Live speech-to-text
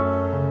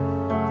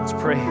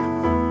Let's pray.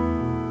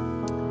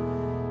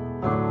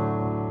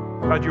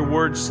 God, your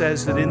word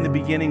says that in the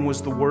beginning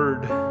was the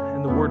Word,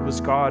 and the Word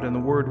was God, and the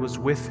Word was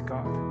with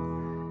God.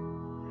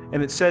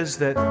 And it says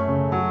that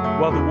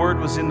while the Word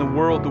was in the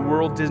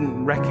world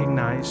didn't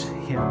recognize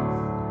Him.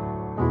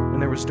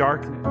 And there was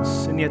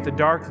darkness, and yet the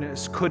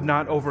darkness could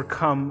not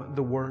overcome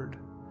the Word.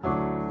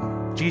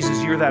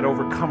 Jesus, you're that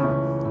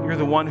overcomer. You're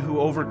the one who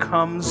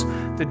overcomes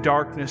the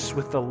darkness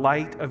with the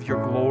light of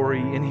your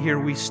glory. And here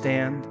we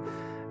stand,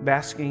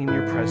 basking in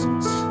your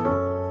presence,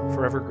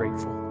 forever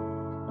grateful.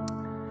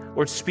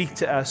 Lord, speak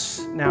to us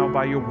now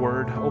by your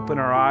word. Open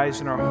our eyes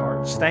and our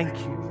hearts. Thank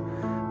you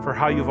for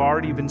how you've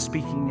already been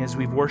speaking as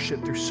we've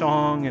worshiped through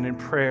song and in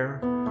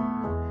prayer.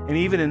 And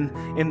even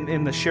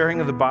in the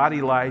sharing of the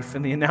body life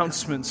and the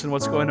announcements and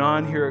what's going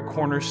on here at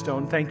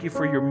Cornerstone. Thank you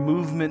for your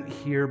movement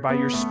here by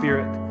your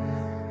Spirit.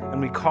 And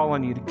we call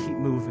on you to keep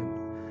moving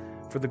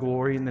for the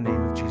glory in the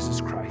name of Jesus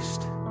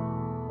Christ.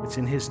 It's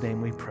in His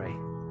name we pray.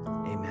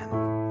 Amen.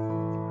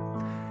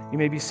 You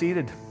may be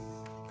seated.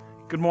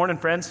 Good morning,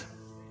 friends.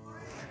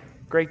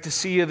 Great to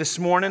see you this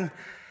morning.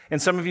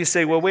 And some of you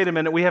say, well, wait a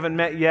minute, we haven't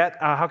met yet.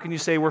 How can you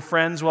say we're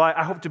friends? Well,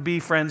 I hope to be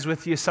friends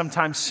with you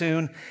sometime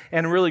soon.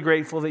 And I'm really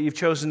grateful that you've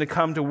chosen to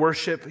come to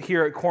worship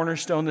here at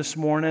Cornerstone this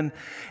morning.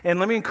 And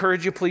let me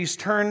encourage you, please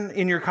turn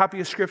in your copy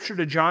of Scripture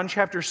to John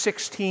chapter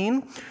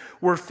 16.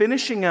 We're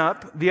finishing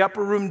up the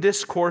Upper Room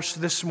Discourse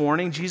this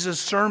morning, Jesus'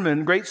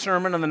 sermon, great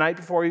sermon on the night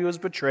before He was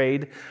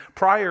betrayed,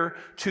 prior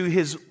to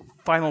His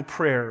final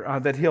prayer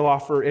that He'll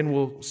offer and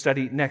we'll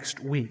study next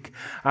week.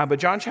 But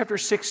John chapter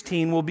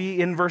 16 will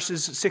be in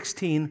verses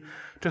 16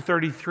 to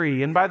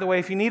 33. And by the way,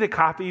 if you need a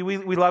copy, we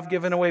love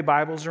giving away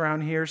Bibles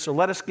around here. So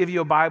let us give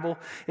you a Bible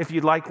if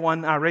you'd like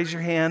one. Raise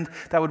your hand.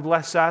 That would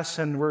bless us.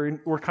 And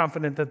we're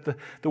confident that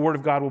the Word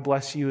of God will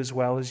bless you as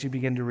well as you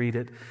begin to read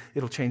it.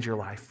 It'll change your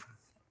life.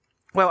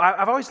 Well,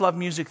 I've always loved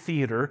music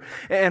theater,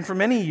 and for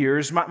many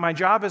years, my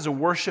job as a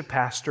worship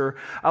pastor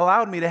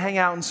allowed me to hang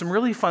out in some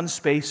really fun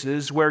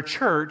spaces where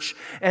church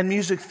and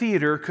music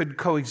theater could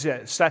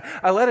coexist.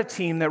 I led a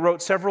team that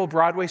wrote several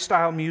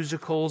Broadway-style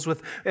musicals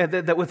with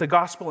a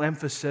gospel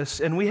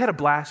emphasis, and we had a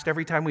blast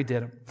every time we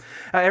did them.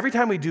 Every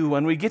time we do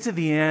one, we'd get to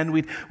the end,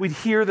 we'd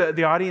hear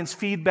the audience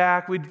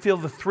feedback, we'd feel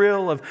the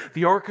thrill of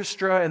the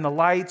orchestra and the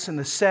lights and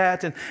the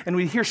set, and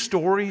we'd hear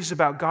stories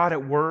about God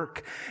at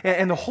work,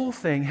 and the whole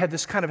thing had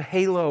this kind of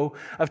halo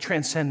of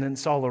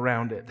transcendence all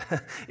around it.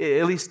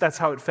 At least that's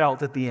how it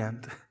felt at the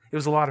end. It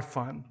was a lot of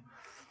fun.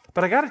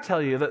 But I got to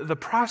tell you, the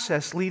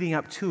process leading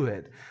up to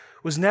it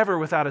was never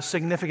without a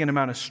significant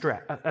amount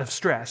of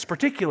stress,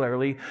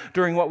 particularly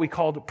during what we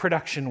called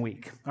production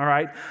week. All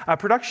right,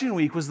 production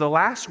week was the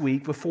last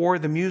week before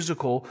the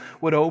musical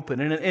would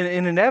open,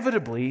 and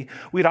inevitably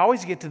we'd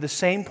always get to the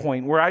same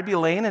point where I'd be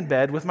laying in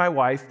bed with my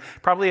wife,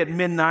 probably at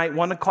midnight,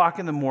 1 o'clock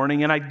in the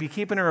morning, and I'd be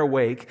keeping her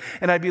awake,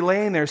 and I'd be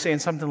laying there saying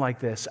something like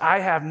this: "I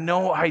have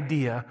no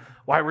idea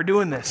why we're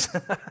doing this.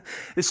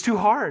 It's too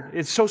hard.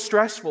 It's so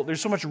stressful.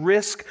 There's so much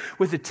risk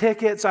with the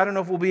tickets. I don't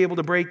know if we'll be able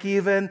to break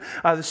even.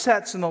 The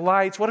sets and the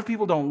lights. What if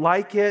people don't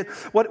like it?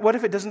 What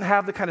if it doesn't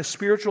have the kind of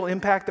spiritual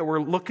impact that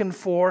we're looking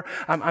for?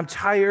 I'm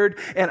tired,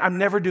 and I'm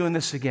never doing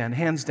this again.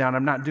 Hands down,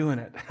 I'm not doing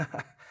it."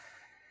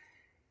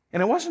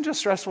 And it wasn't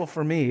just stressful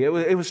for me.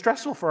 It was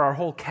stressful for our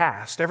whole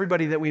cast,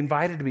 everybody that we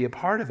invited to be a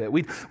part of it.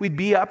 We'd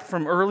be up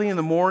from early in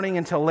the morning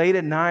until late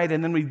at night,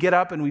 and then we'd get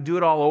up and we'd do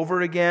it all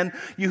over again.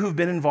 You who've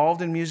been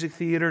involved in music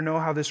theater know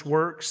how this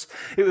works.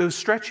 It was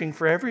stretching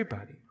for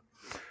everybody.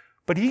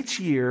 But each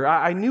year,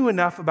 I knew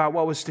enough about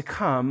what was to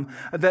come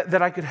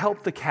that I could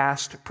help the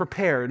cast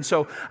prepare. And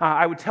so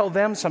I would tell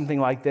them something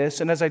like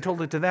this, and as I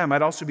told it to them,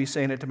 I'd also be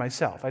saying it to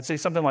myself. I'd say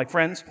something like,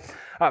 "Friends,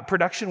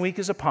 production week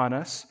is upon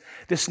us.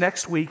 This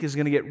next week is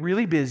going to get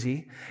really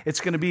busy. It's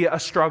going to be a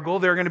struggle.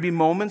 There are going to be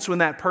moments when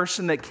that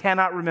person that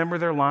cannot remember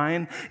their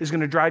line is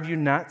going to drive you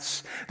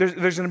nuts. There's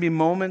going to be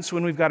moments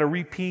when we've got to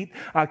repeat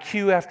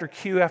cue after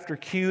cue after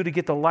cue to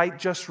get the light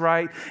just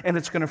right, and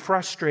it's going to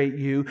frustrate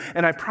you.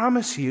 And I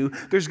promise you,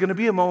 there's going to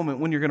be a moment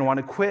when you're going to want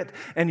to quit,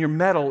 and your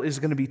mettle is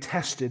going to be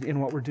tested in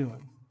what we're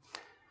doing.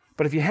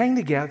 But if you hang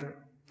together,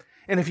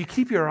 and if you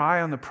keep your eye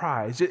on the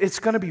prize, it's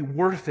going to be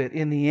worth it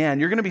in the end.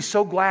 You're going to be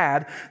so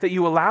glad that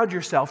you allowed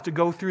yourself to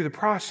go through the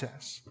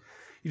process.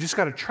 You just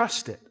got to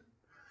trust it.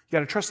 You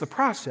got to trust the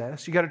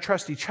process. You got to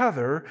trust each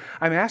other.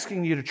 I'm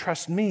asking you to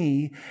trust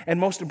me.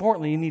 And most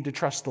importantly, you need to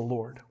trust the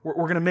Lord. We're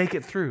going to make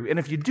it through. And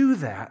if you do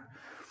that,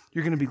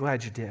 you're going to be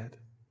glad you did.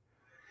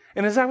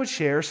 And as I would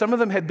share, some of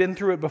them had been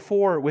through it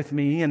before with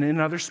me and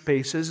in other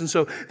spaces, and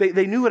so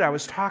they knew what I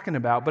was talking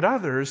about, but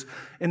others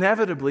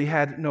inevitably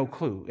had no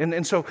clue.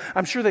 And so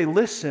I'm sure they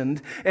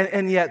listened,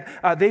 and yet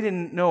they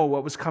didn't know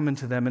what was coming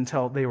to them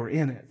until they were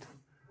in it.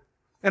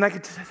 And I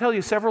could tell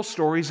you several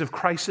stories of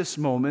crisis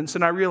moments,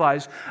 and I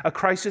realize a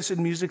crisis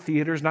in music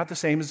theater is not the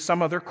same as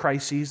some other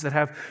crises that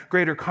have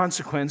greater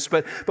consequence.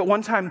 But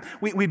one time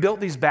we built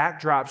these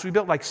backdrops. We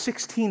built like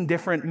 16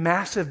 different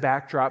massive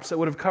backdrops that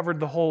would have covered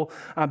the whole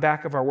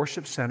back of our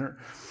worship center.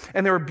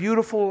 And they were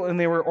beautiful and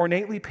they were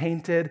ornately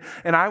painted,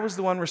 and I was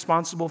the one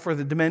responsible for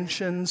the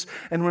dimensions.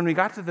 And when we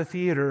got to the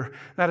theater,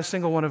 not a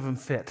single one of them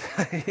fit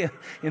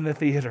in the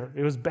theater.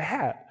 It was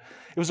bad.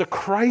 It was a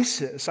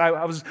crisis.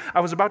 I was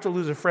about to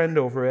lose a friend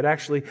over it.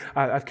 Actually,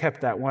 I've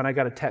kept that one. I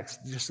got a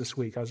text just this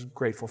week. I was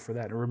grateful for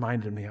that. It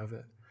reminded me of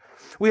it.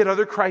 We had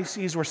other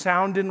crises where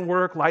sound didn't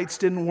work, lights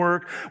didn't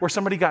work, where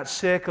somebody got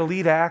sick, a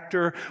lead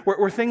actor,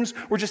 where things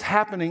were just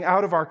happening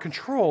out of our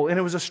control, and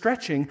it was a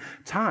stretching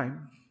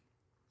time.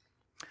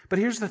 But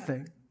here's the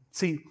thing.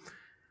 See,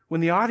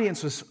 when the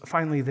audience was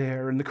finally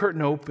there and the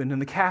curtain opened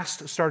and the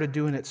cast started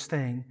doing its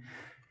thing,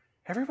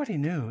 everybody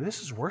knew this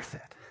is worth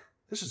it.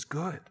 This is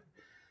good.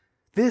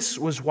 This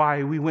was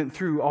why we went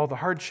through all the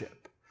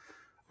hardship.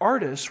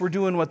 Artists were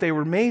doing what they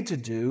were made to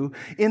do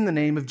in the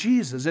name of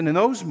Jesus. And in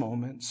those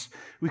moments,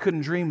 we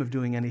couldn't dream of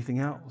doing anything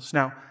else.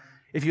 Now,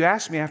 if you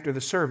ask me after the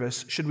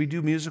service, should we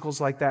do musicals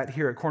like that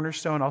here at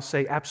Cornerstone? I'll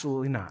say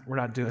absolutely not. We're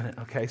not doing it,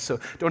 okay? So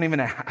don't even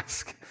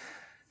ask.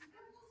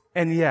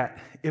 And yet,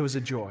 it was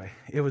a joy.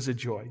 It was a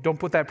joy. Don't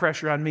put that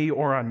pressure on me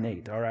or on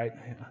Nate, all right?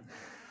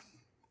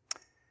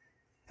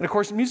 And of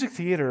course, music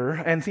theater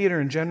and theater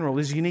in general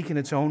is unique in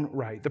its own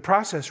right. The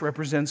process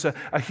represents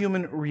a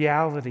human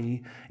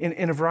reality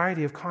in a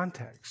variety of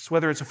contexts.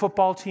 Whether it's a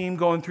football team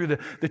going through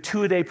the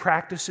two-a-day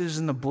practices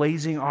in the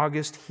blazing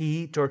August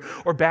heat, or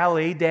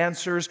ballet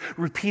dancers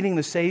repeating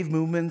the save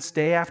movements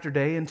day after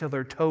day until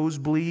their toes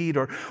bleed,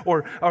 or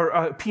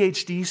a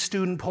PhD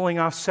student pulling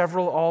off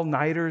several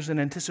all-nighters in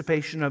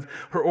anticipation of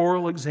her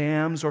oral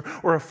exams,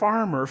 or a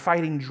farmer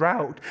fighting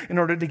drought in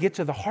order to get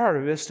to the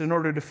harvest, in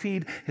order to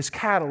feed his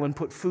cattle and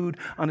put food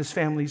on his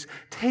family's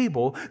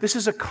table. This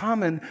is a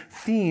common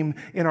theme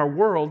in our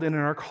world and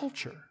in our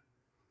culture.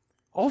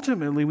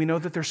 Ultimately, we know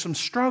that there's some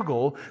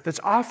struggle that's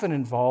often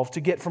involved to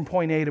get from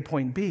point A to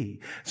point B.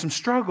 Some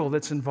struggle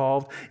that's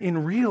involved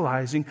in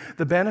realizing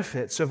the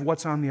benefits of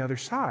what's on the other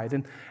side.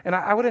 And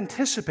I would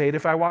anticipate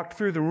if I walked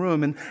through the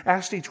room and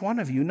asked each one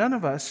of you, none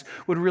of us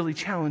would really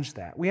challenge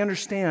that. We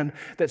understand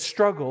that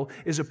struggle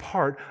is a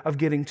part of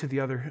getting to the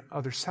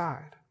other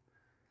side.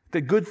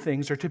 That good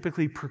things are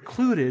typically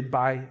precluded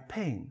by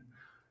pain.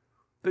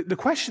 The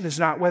question is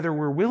not whether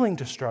we're willing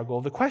to struggle.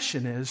 The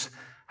question is,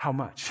 how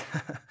much?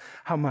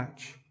 How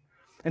much?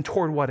 And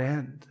toward what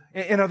end?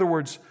 In other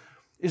words,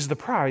 is the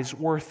prize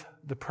worth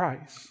the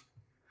price?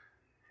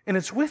 And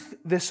it's with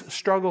this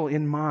struggle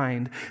in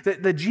mind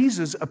that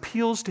Jesus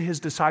appeals to his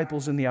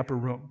disciples in the upper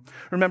room.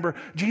 Remember,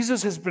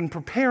 Jesus has been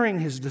preparing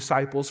his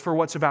disciples for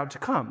what's about to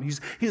come.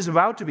 He's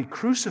about to be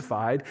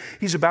crucified.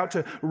 He's about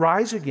to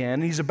rise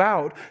again. He's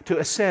about to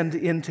ascend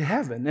into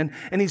heaven.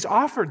 And he's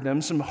offered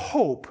them some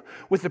hope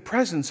with the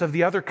presence of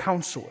the other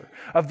counselor,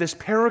 of this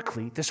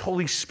Paraclete, this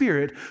Holy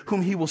Spirit,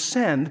 whom he will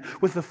send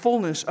with the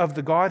fullness of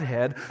the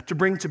Godhead to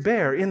bring to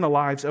bear in the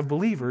lives of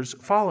believers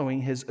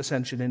following his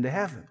ascension into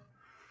heaven.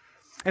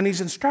 And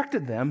he's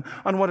instructed them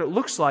on what it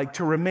looks like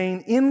to remain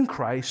in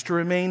Christ, to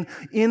remain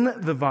in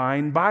the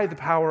vine by the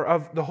power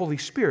of the Holy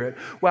Spirit,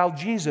 while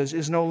Jesus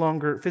is no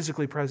longer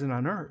physically present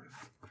on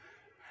earth.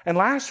 And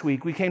last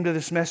week we came to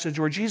this message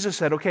where Jesus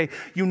said, okay,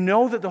 you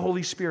know that the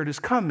Holy Spirit is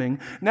coming.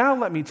 Now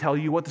let me tell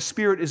you what the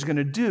Spirit is going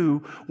to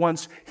do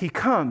once he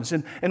comes.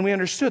 And we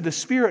understood the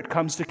Spirit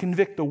comes to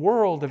convict the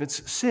world of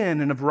its sin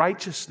and of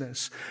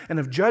righteousness and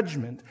of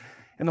judgment.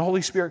 And the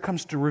Holy Spirit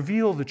comes to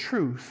reveal the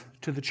truth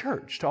to the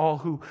church, to all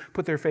who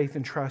put their faith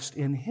and trust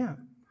in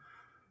him.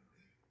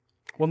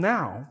 Well,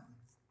 now,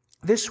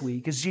 this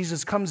week, as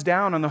Jesus comes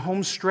down on the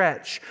home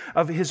stretch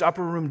of his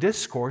Upper Room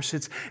Discourse,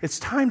 it's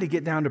time to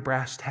get down to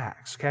brass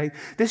tacks, okay?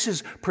 This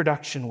is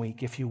production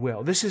week, if you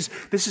will. This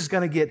is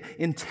going to get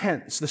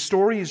intense. The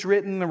story is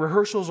written, the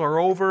rehearsals are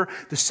over,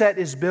 the set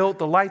is built,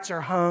 the lights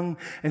are hung,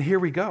 and here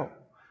we go.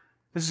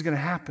 This is going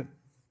to happen.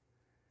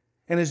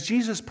 And as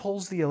Jesus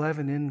pulls the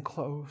 11 in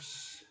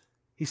close,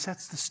 he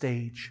sets the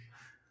stage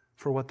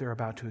for what they're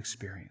about to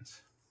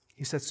experience.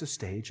 He sets the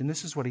stage, and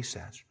this is what he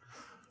says.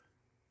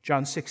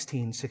 John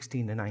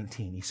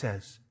 16:16-19, he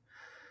says,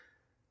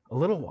 "A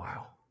little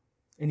while,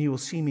 and you will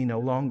see me no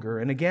longer,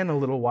 and again a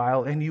little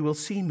while, and you will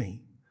see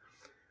me."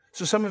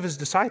 So some of his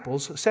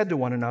disciples said to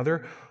one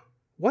another,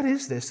 "What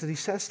is this that he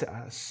says to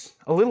us?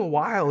 A little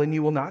while, and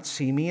you will not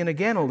see me, and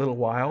again a little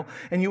while,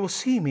 and you will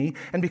see me,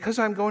 and because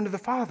I'm going to the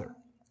Father."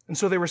 And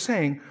so they were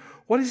saying,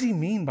 "What does he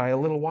mean by a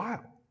little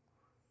while?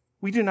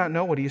 We do not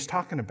know what he is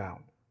talking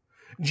about."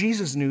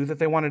 Jesus knew that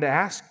they wanted to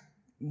ask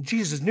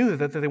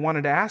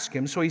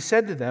him, so he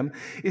said to them,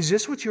 "Is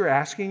this what you're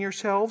asking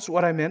yourselves,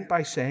 what I meant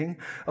by saying,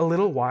 'A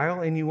little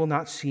while, and you will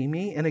not see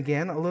me, and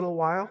again a little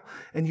while,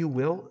 and you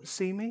will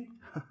see me'?"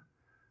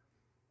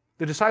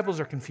 The disciples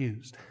are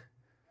confused,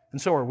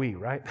 and so are we,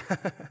 right?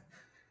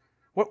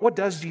 What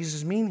does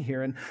Jesus mean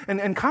here?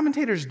 And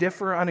commentators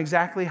differ on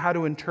exactly how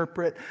to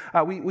interpret.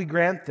 We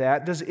grant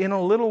that. Does "in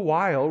a little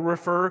while"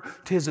 refer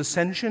to his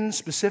ascension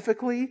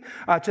specifically,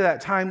 to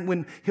that time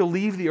when he'll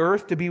leave the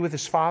earth to be with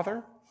his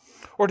Father?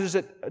 Or does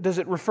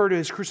it refer to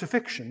his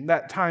crucifixion,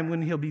 that time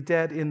when he'll be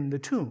dead in the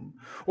tomb?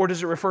 Or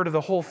does it refer to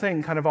the whole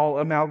thing kind of all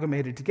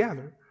amalgamated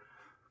together?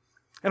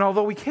 And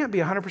although we can't be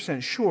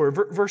 100% sure,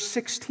 verse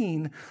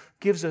 16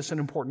 gives us an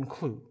important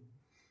clue.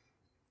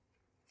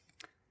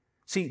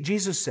 See,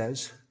 Jesus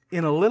says,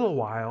 "In a little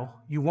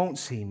while you won't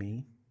see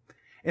me,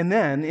 and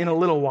then in a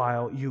little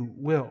while you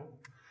will."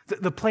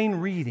 The plain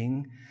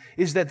reading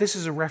is that this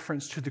is a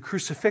reference to the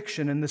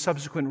crucifixion and the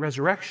subsequent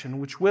resurrection,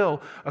 which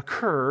will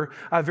occur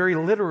very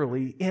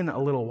literally in a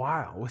little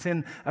while.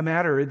 Within a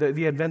matter,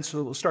 the events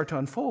will start to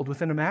unfold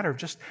within a matter of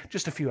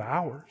just a few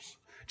hours.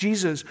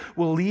 Jesus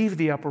will leave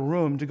the upper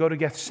room to go to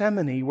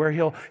Gethsemane, where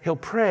he'll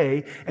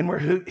pray and where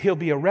he'll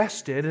be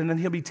arrested, and then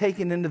he'll be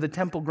taken into the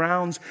temple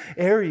grounds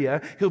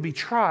area. He'll be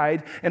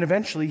tried, and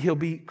eventually he'll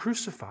be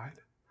crucified.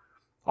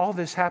 All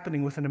this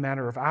happening within a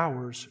matter of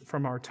hours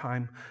from our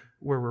time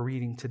where we're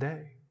reading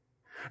today.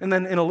 And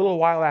then in a little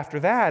while after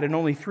that, in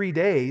only 3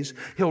 days,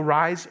 he'll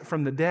rise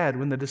from the dead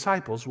when the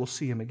disciples will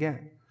see him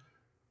again.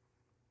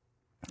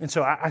 And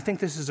so I think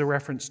this is a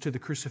reference to the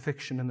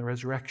crucifixion and the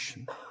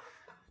resurrection.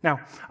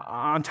 Now,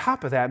 on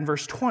top of that, in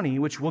verse 20,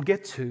 which we'll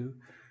get to,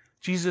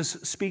 Jesus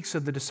speaks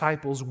of the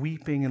disciples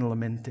weeping and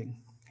lamenting,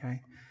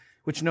 okay,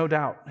 which no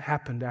doubt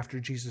happened after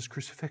Jesus'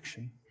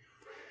 crucifixion.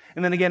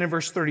 And then again in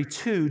verse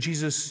 32,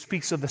 Jesus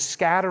speaks of the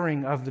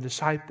scattering of the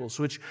disciples,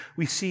 which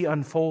we see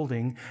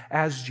unfolding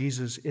as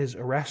Jesus is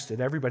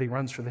arrested. Everybody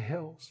runs for the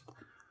hills.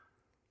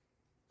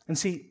 And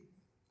see,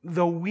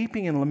 though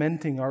weeping and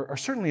lamenting are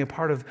certainly a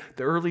part of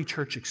the early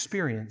church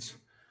experience,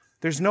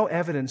 there's no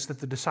evidence that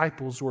the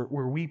disciples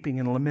were weeping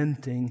and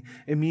lamenting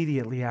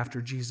immediately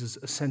after Jesus'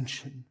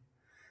 ascension.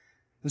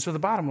 And so the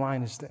bottom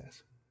line is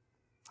this.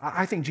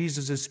 I think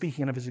Jesus is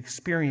speaking of his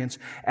experience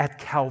at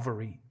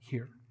Calvary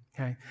here.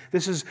 Okay?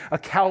 This is a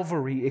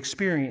Calvary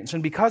experience.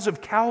 And because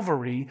of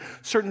Calvary,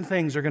 certain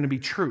things are going to be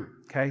true.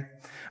 Okay?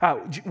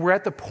 We're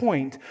at the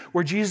point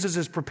where Jesus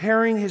is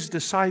preparing his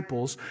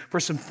disciples for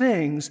some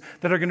things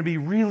that are going to be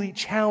really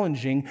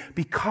challenging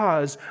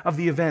because of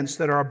the events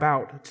that are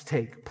about to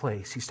take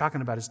place. He's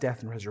talking about his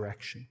death and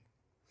resurrection.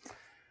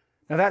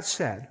 Now that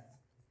said,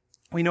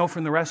 we know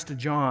from the rest of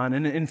John,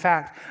 and in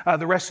fact,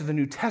 the rest of the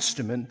New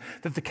Testament,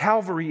 that the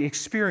Calvary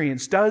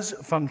experience does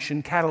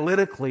function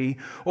catalytically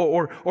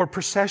or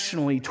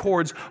processionally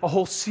towards a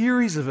whole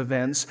series of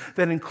events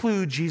that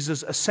include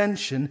Jesus'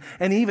 ascension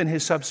and even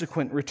his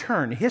subsequent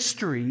return.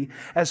 History,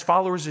 as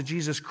followers of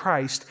Jesus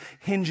Christ,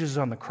 hinges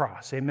on the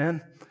cross.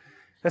 Amen?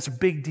 That's a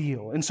big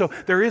deal. And so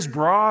there is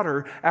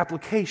broader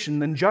application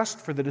than just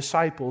for the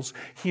disciples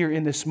here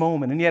in this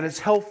moment. And yet it's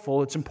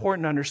helpful, it's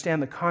important to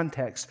understand the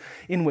context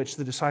in which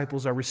the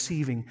disciples are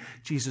receiving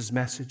Jesus'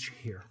 message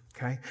here.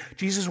 Okay?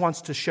 Jesus wants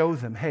to show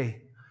them,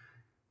 hey,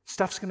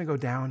 stuff's going to go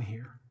down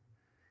here.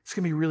 It's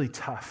going to be really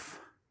tough.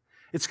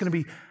 It's going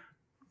to be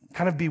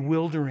kind of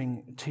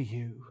bewildering to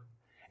you.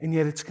 And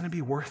yet it's going to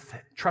be worth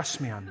it.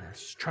 Trust me on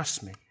this.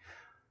 Trust me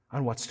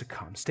on what's to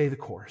come. Stay the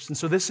course. And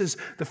so this is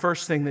the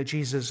first thing that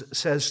Jesus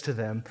says to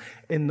them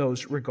in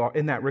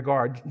that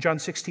regard. John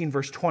 16,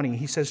 verse 20,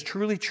 he says,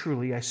 "Truly,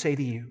 truly, I say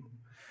to you,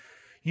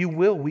 you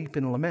will weep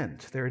and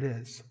lament." There it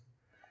is.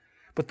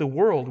 "But the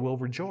world will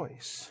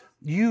rejoice.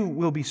 You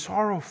will be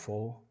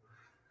sorrowful,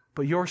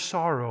 but your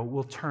sorrow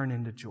will turn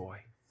into joy."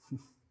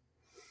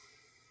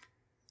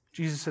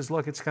 Jesus says,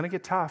 look, it's going to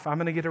get tough. I'm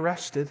going to get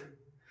arrested.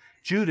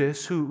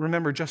 Judas, who,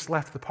 remember, just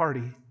left the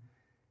party,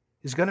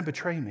 is going to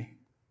betray me.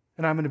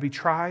 And I'm going to be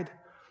tried,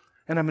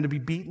 and I'm going to be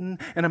beaten,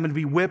 and I'm going to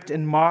be whipped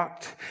and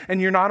mocked. And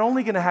you're not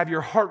only going to have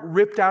your heart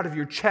ripped out of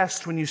your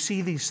chest when you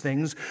see these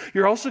things,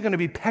 you're also going to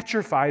be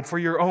petrified for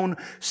your own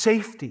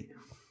safety.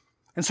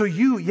 And so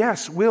you,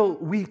 yes, will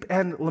weep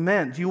and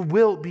lament. You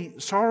will be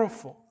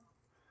sorrowful.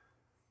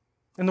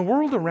 And the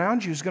world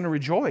around you is going to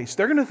rejoice.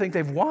 They're going to think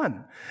they've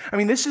won. I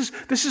mean, this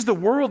is the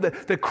world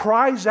that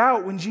cries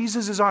out when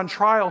Jesus is on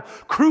trial,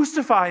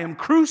 "Crucify him,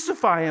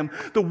 crucify him."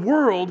 The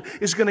world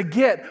is going to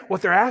get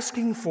what they're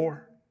asking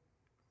for.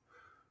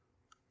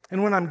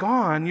 And when I'm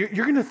gone, you're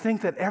going to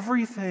think that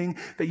everything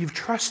that you've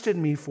trusted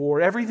me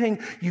for, everything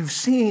you've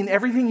seen,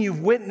 everything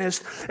you've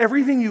witnessed,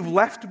 everything you've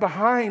left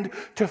behind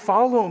to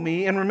follow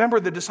me, and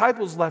remember, the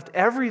disciples left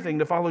everything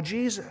to follow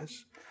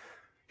Jesus,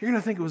 you're going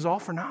to think it was all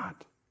for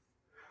naught.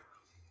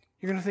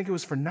 You're going to think it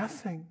was for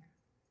nothing.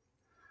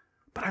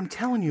 But I'm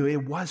telling you,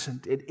 it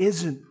wasn't. It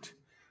isn't.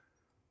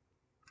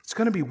 It's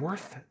going to be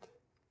worth it.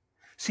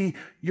 See,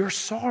 your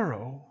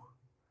sorrow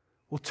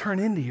will turn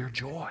into your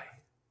joy.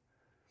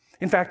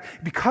 In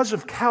fact, because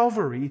of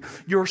Calvary,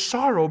 your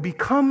sorrow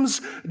becomes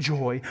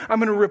joy.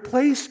 I'm going to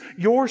replace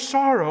your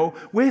sorrow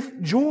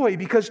with joy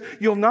because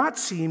you'll not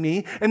see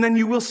me, and then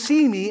you will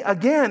see me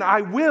again.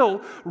 I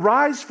will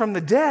rise from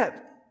the dead.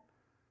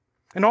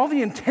 And all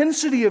the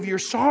intensity of your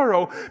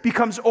sorrow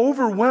becomes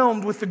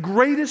overwhelmed with the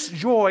greatest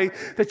joy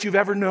that you've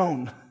ever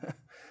known.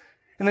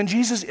 And then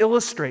Jesus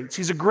illustrates.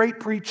 He's a great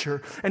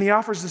preacher, and he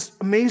offers this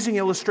amazing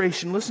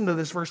illustration. Listen to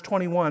this, verse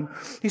 21.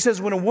 He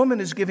says, when a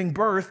woman is giving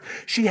birth,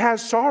 she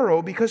has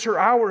sorrow because her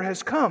hour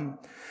has come.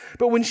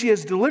 But when she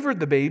has delivered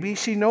the baby,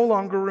 she no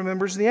longer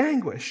remembers the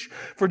anguish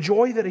for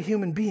joy that a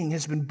human being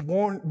has been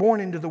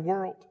born into the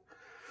world.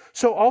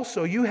 So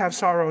also you have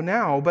sorrow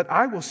now, but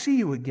I will see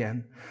you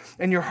again,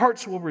 and your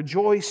hearts will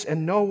rejoice,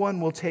 and no one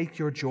will take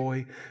your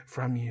joy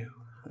from you.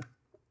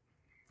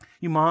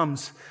 You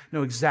moms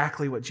know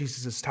exactly what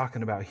Jesus is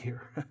talking about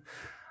here.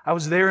 I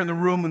was there in the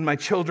room when my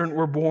children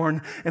were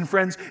born. And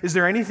friends, is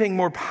there anything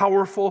more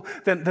powerful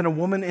than a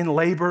woman in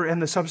labor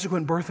and the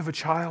subsequent birth of a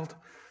child?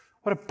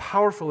 What a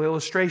powerful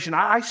illustration.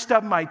 I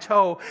stub my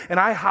toe and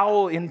I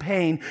howl in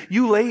pain.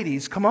 You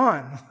ladies, come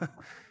on.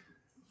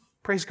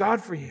 Praise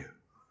God for you.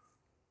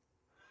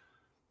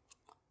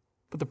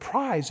 But the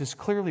prize is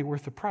clearly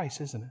worth the price,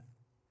 isn't it?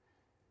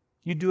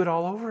 You'd do it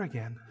all over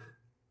again.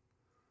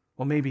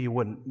 Well, maybe you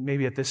wouldn't.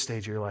 Maybe at this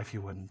stage of your life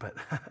you wouldn't, but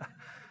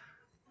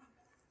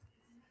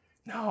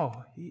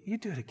no, you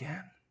do it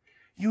again.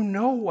 You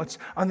know what's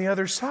on the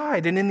other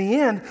side. And in the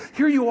end,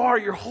 here you are,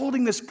 you're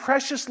holding this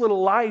precious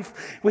little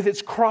life with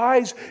its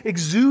cries,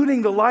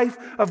 exuding the life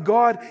of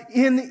God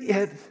in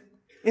it,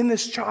 in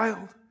this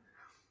child,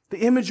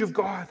 the image of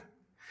God.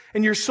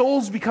 And your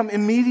souls become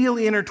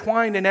immediately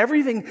intertwined, and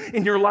everything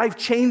in your life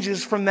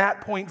changes from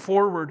that point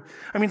forward.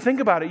 I mean, think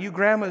about it. You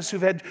grandmas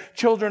who've had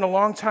children a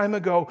long time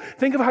ago,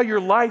 think of how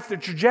your life, the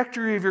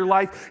trajectory of your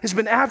life, has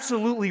been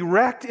absolutely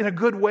wrecked in a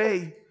good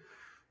way,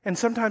 and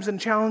sometimes in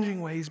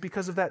challenging ways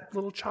because of that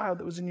little child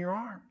that was in your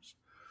arms.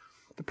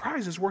 The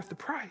prize is worth the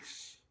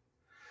price.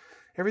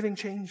 Everything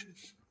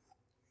changes.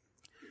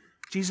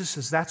 Jesus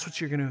says, that's what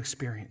you're going to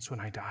experience when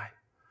I die.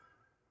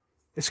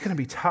 It's going to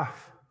be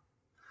tough.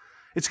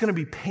 It's going to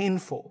be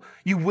painful.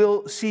 You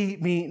will see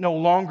me no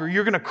longer.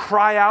 You're going to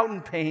cry out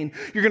in pain.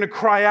 You're going to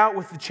cry out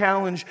with the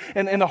challenge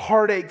and the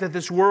heartache that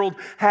this world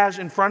has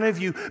in front of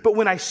you. But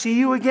when I see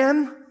you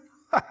again,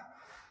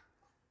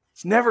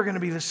 it's never going to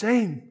be the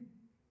same.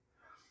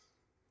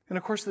 And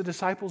of course, the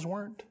disciples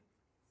weren't.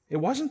 It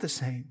wasn't the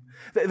same.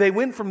 They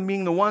went from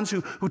being the ones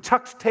who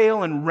tucked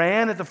tail and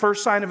ran at the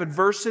first sign of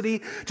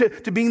adversity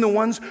to being the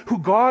ones who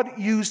God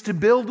used to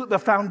build the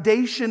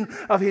foundation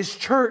of His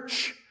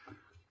church,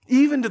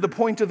 even to the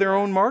point of their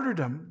own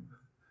martyrdom.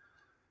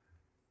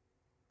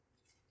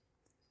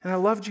 And I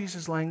love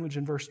Jesus' language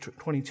in verse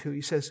 22.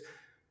 He says,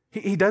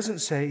 he doesn't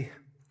say,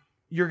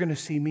 you're going to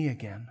see me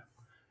again.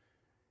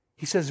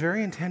 He says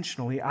very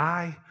intentionally,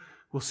 I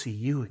will see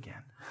you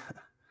again.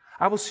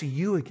 I will see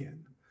you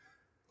again.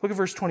 Look at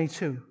verse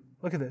 22.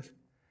 Look at this.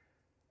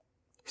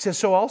 He says,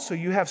 so also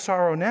you have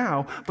sorrow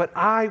now, but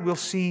I will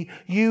see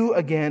you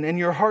again, and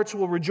your hearts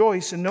will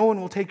rejoice, and no one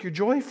will take your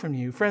joy from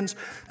you. Friends,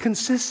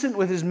 consistent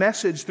with His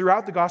message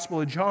throughout the Gospel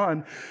of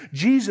John,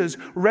 Jesus'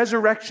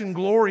 resurrection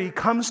glory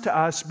comes to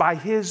us by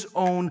His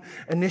own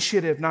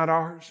initiative, not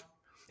ours.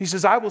 He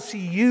says, I will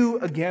see you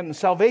again.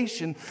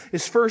 Salvation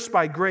is first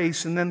by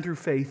grace and then through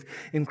faith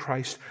in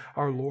Christ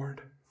our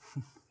Lord.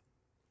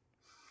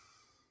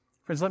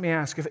 Friends, let me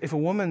ask, if a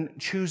woman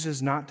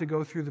chooses not to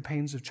go through the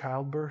pains of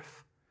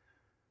childbirth,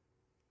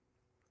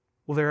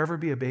 will there ever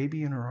be a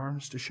baby in her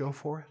arms to show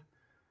for it?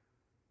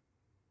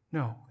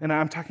 No. And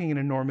I'm talking in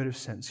a normative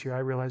sense here. I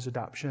realize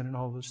adoption and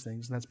all those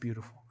things, and that's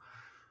beautiful.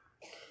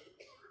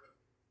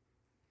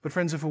 But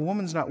friends, if a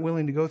woman's not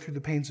willing to go through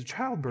the pains of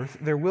childbirth,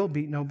 there will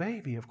be no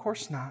baby. Of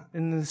course not.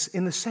 In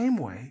the same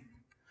way,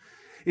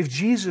 if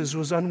Jesus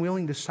was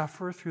unwilling to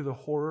suffer through the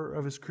horror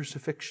of His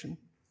crucifixion,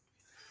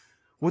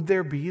 would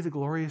there be the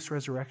glorious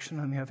resurrection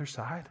on the other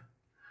side?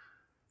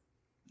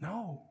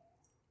 No.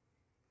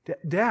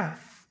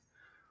 Death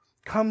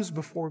comes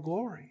before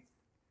glory.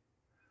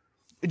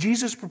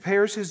 Jesus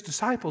prepares His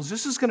disciples.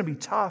 This is going to be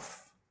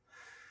tough,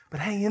 but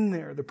hang in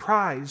there. The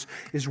prize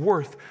is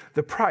worth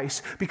the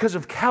price. Because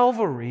of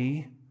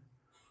Calvary,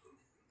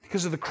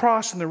 because of the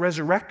cross and the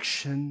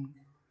resurrection,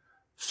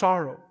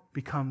 sorrow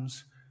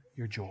becomes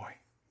your joy.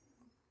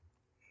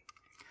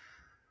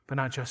 But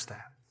not just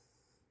that.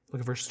 Look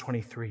at verse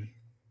 23.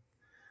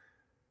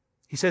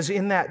 He says,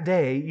 in that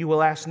day you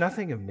will ask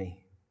nothing of me.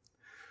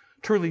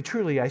 Truly,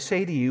 truly, I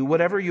say to you,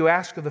 whatever you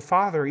ask of the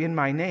Father in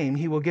my name,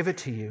 He will give it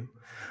to you.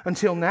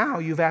 Until now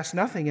you've asked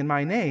nothing in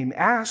my name.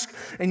 Ask,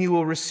 and you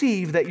will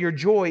receive, that your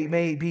joy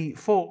may be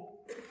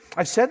full.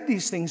 I've said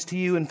these things to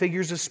you in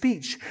figures of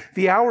speech.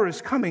 The hour is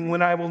coming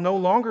when I will no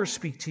longer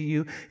speak to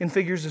you in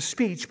figures of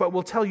speech, but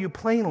will tell you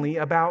plainly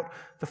about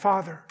the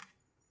Father.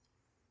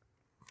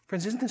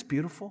 Friends, isn't this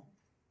beautiful?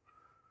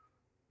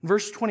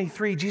 Verse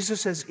 23,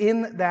 Jesus says,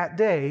 in that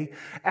day,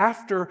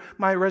 after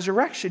my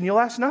resurrection, you'll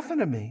ask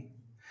nothing of me.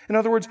 In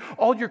other words,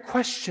 all your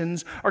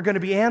questions are going to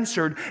be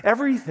answered.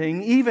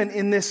 Everything, even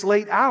in this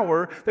late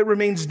hour, that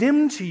remains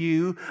dim to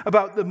you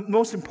about the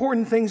most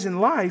important things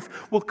in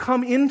life will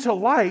come into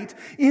light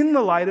in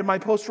the light of my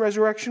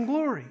post-resurrection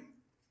glory.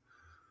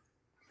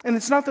 And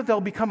it's not that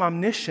they'll become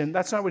omniscient.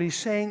 That's not what He's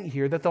saying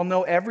here, that they'll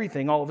know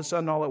everything all of a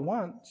sudden, all at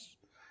once.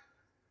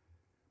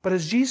 But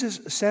as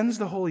Jesus sends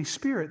the Holy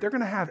Spirit, they're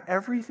going to have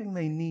everything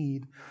they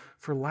need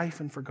for life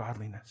and for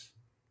godliness.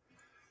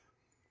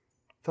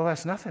 They'll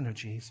ask nothing of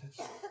Jesus.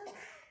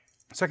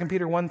 2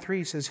 Peter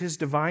 1:3 says, His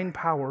divine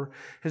power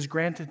has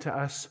granted to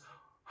us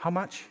how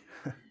much?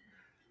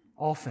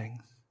 All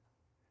things.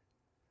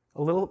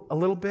 A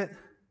little bit?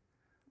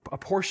 A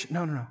portion?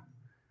 No.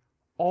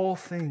 All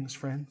things,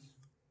 friends.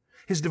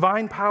 His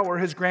divine power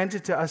has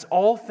granted to us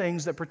all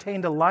things that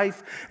pertain to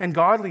life and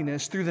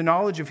godliness through the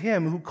knowledge of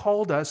Him who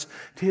called us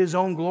to His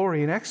own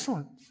glory and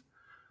excellence.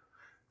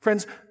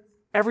 Friends,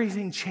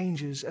 everything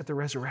changes at the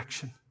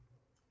resurrection.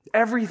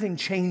 Everything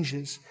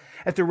changes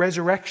at the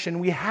resurrection.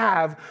 We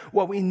have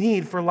what we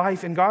need for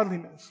life and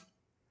godliness.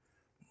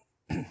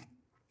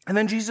 And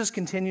then Jesus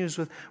continues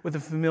with a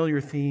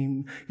familiar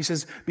theme. He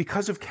says,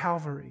 because of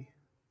Calvary,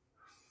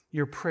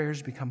 your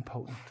prayers become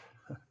potent.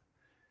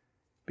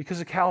 Because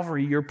of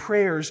Calvary, your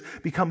prayers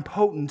become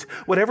potent.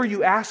 Whatever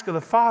you ask of the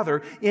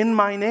Father in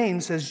my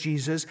name, says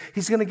Jesus,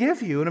 He's going to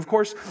give you. And of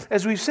course,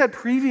 as we've said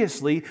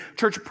previously,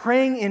 church,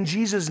 praying in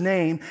Jesus'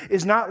 name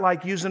is not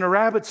like using a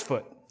rabbit's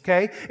foot.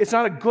 Okay? It's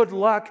not a good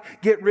luck,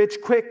 get rich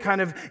quick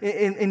kind of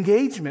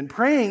engagement.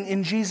 Praying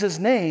in Jesus'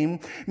 name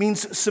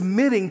means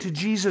submitting to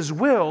Jesus'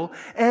 will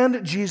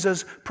and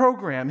Jesus'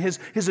 program, His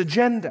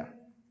agenda.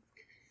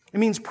 It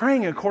means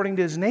praying according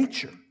to His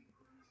nature.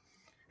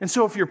 And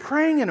so if you're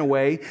praying in a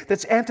way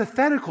that's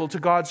antithetical to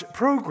God's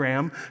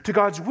program, to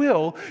God's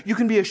will, you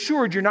can be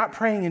assured you're not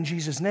praying in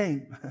Jesus'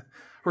 name,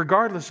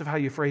 regardless of how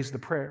you phrase the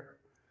prayer.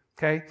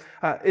 Okay?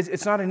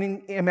 It's not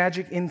a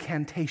magic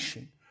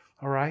incantation,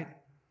 all right?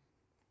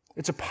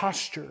 It's a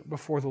posture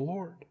before the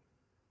Lord.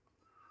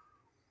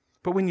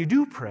 But when you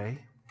do pray,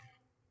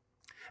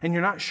 and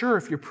you're not sure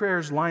if your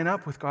prayers line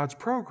up with God's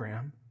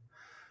program,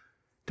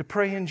 to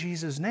pray in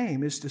Jesus'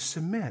 name is to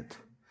submit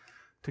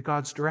to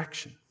God's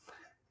direction.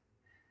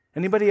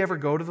 Anybody ever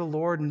go to the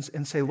Lord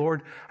and say,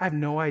 Lord, I have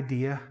no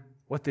idea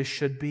what this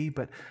should be,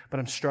 but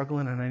I'm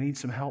struggling and I need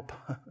some help?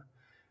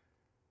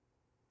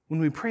 When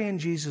we pray in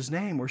Jesus'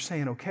 name, we're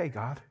saying, okay,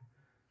 God,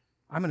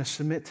 I'm going to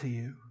submit to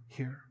you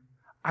here.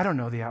 I don't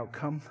know the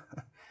outcome.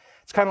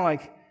 It's kind of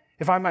like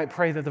if I might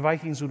pray that the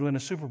Vikings would win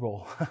a Super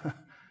Bowl.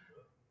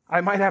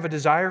 I might have a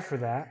desire for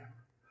that.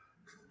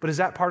 But is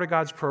that part of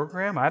God's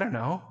program? I don't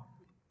know.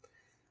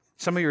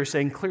 Some of you are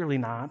saying, clearly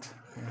not.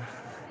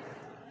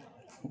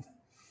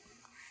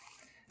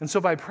 And so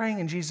by praying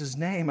in Jesus'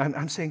 name,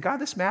 I'm saying, God,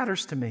 this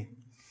matters to me.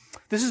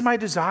 This is my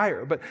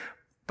desire, but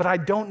I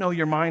don't know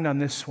your mind on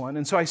this one.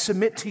 And so I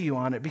submit to you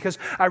on it because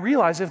I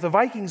realize if the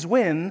Vikings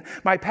win,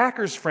 my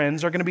Packers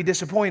friends are going to be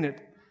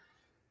disappointed.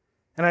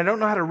 And I don't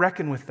know how to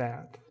reckon with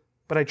that,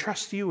 but I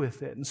trust you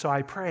with it. And so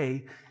I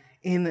pray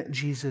in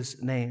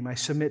Jesus' name. I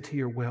submit to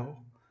your will.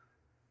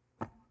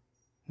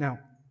 Now,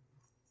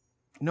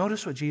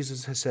 notice what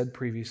Jesus has said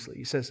previously.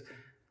 He says,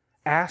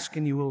 ask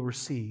and you will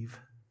receive.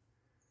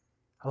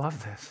 I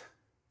love this,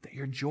 that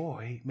your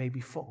joy may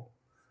be full.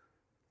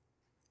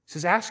 He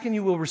says, ask and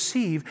you will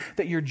receive,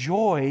 that your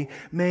joy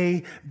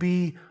may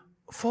be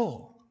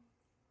full.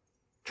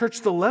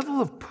 Church, the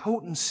level of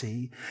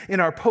potency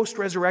in our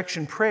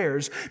post-resurrection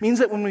prayers means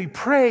that when we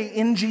pray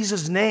in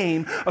Jesus'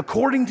 name,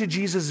 according to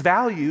Jesus'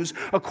 values,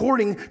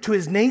 according to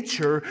His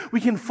nature,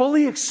 we can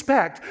fully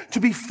expect to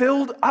be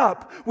filled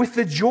up with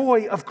the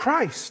joy of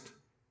Christ.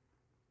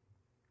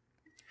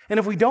 And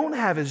if we don't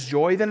have His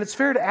joy, then it's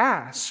fair to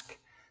ask,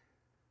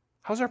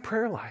 how's our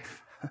prayer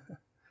life?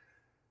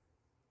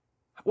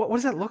 What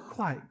does that look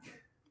like?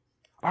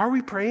 Are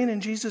we praying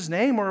in Jesus'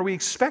 name, or are we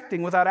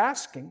expecting without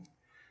asking?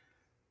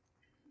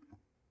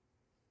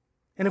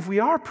 And if we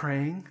are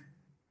praying,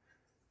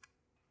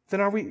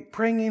 then are we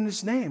praying in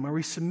His name? Are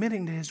we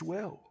submitting to His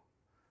will?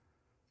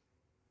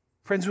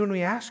 Friends, when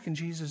we ask in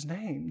Jesus'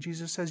 name,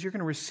 Jesus says you're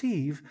going to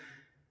receive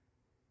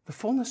the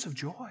fullness of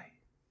joy,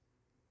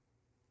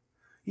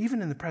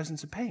 even in the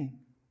presence of pain.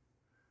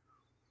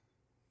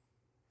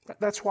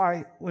 That's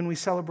why when we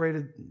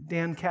celebrated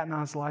Dan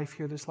Catnaw's life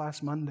here this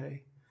last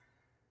Monday,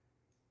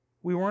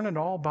 we weren't at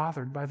all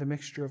bothered by the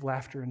mixture of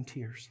laughter and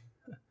tears.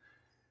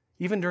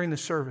 Even during the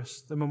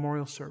service, the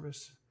memorial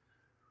service,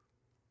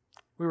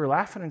 we were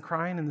laughing and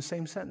crying in the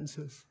same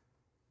sentences.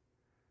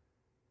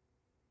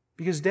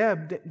 Because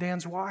Deb,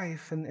 Dan's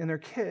wife, and their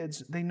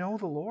kids, they know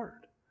the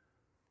Lord.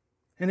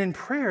 And in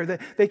prayer,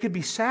 they could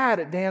be sad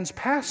at Dan's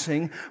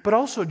passing, but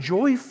also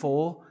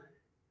joyful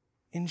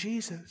in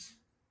Jesus.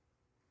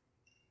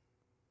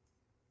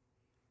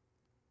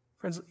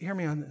 Friends, hear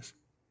me on this.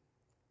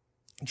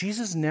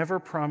 Jesus never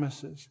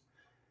promises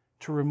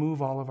to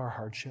remove all of our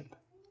hardship.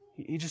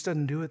 He just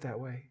doesn't do it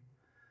that way.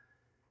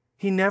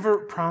 He never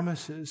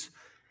promises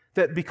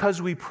that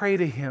because we pray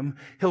to Him,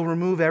 He'll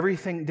remove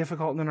everything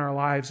difficult in our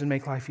lives and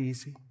make life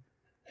easy.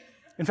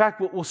 In fact,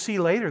 what we'll see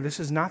later, this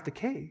is not the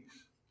case.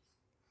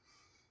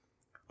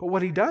 But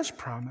what He does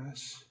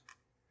promise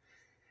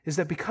is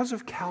that because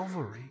of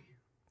Calvary,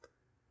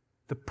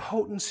 the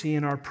potency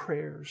in our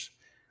prayers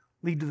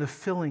lead to the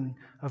filling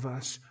of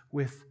us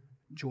with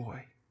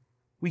joy.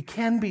 We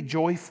can be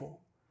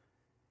joyful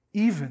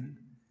even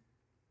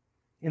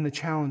in the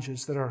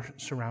challenges that are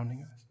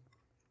surrounding us.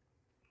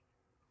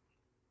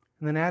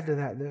 And then add to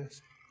that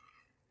this.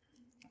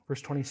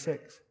 Verse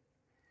 26.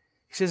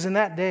 He says, "In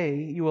that day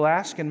you will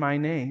ask in my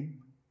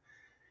name,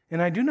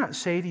 and I do not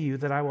say to you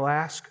that I will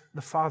ask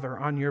the Father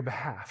on your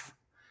behalf."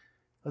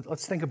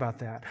 Let's think about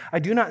that. I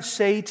do not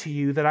say to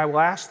you that I will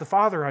ask the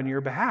Father on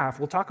your behalf.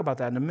 We'll talk about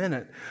that in a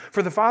minute.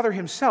 For the Father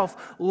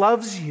himself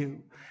loves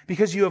you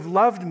because you have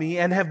loved me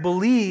and have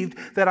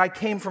believed that I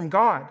came from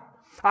God.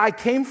 I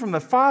came from the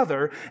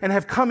Father and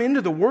have come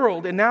into the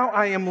world, and now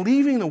I am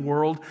leaving the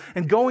world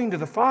and going to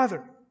the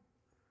Father.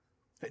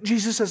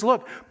 Jesus says,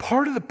 look,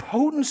 part of the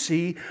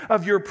potency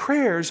of your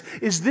prayers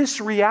is this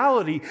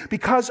reality.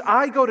 Because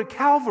I go to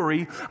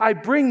Calvary, I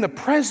bring the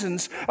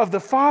presence of the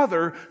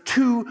Father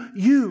to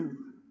you.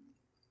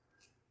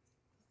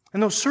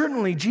 And though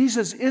certainly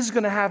Jesus is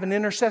going to have an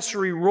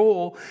intercessory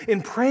role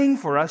in praying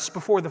for us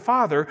before the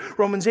Father,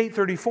 Romans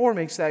 8:34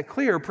 makes that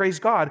clear. Praise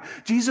God.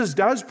 Jesus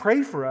does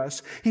pray for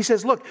us. He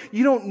says, look,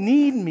 you don't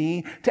need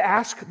me to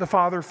ask the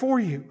Father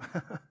for you.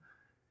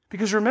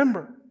 Because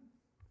remember,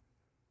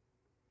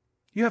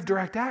 you have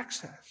direct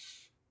access.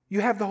 You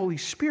have the Holy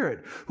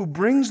Spirit who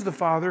brings the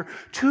Father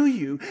to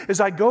you.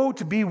 As I go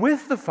to be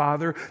with the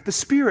Father, the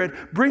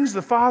Spirit brings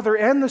the Father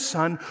and the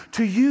Son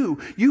to you.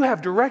 You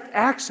have direct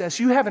access.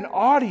 You have an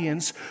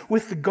audience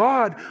with the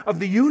God of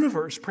the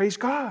universe. Praise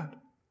God.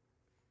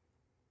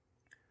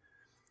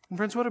 And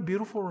friends, what a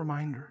beautiful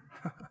reminder.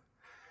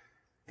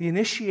 The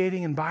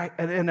initiating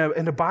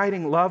and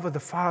abiding love of the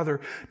Father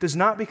does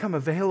not become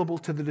available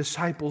to the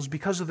disciples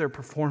because of their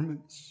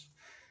performance.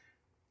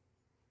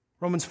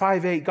 Romans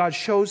 5:8, God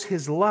shows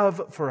His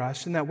love for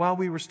us in that while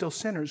we were still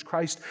sinners,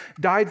 Christ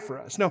died for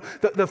us. No,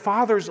 the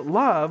Father's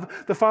love,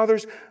 the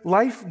Father's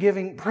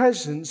life-giving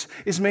presence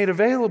is made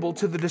available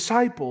to the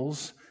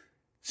disciples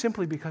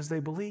simply because they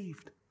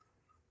believed.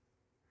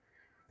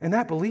 And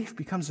that belief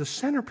becomes the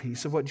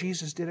centerpiece of what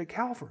Jesus did at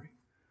Calvary.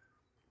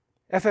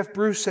 F.F.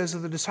 Bruce says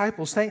of the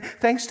disciples,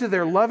 thanks to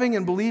their loving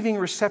and believing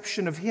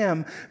reception of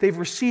Him, they've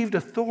received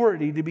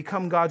authority to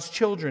become God's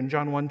children,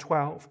 John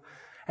 1:12.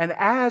 And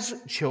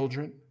as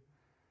children,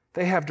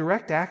 they have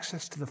direct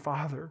access to the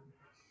Father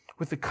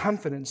with the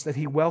confidence that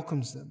He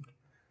welcomes them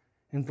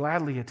and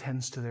gladly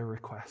attends to their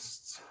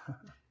requests.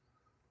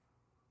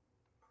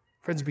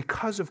 Friends,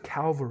 because of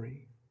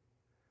Calvary,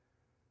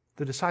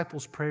 the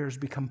disciples' prayers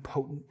become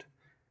potent,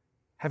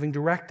 having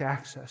direct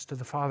access to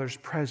the Father's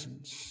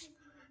presence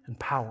and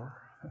power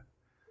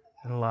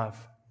and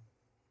love.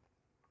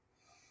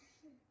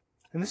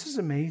 And this is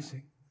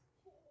amazing.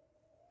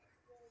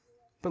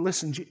 But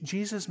listen,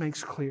 Jesus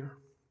makes clear,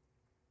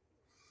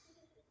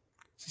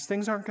 says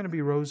things aren't going to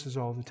be roses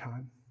all the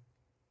time.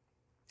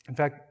 In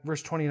fact,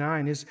 verse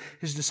 29, his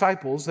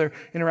disciples, they're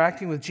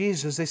interacting with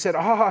Jesus. They said,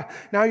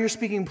 now you're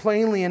speaking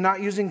plainly and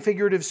not using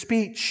figurative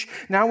speech.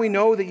 Now we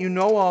know that you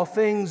know all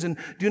things and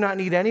do not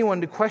need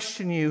anyone to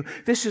question you.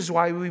 This is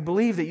why we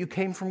believe that you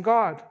came from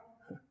God.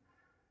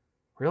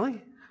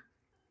 Really?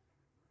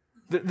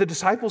 The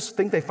disciples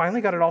think they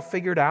finally got it all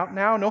figured out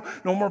now. No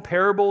more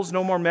parables,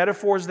 no more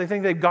metaphors. They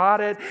think they've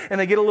got it, and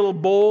they get a little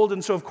bold.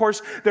 And so, of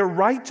course, they're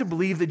right to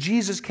believe that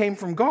Jesus came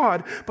from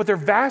God, but they're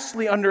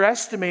vastly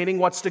underestimating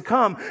what's to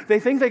come. They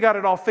think they got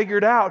it all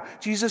figured out.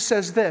 Jesus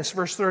says this,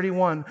 verse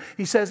 31.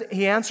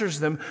 He answers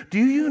them, "Do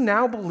you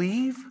now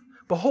believe?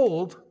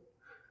 Behold,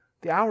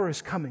 the hour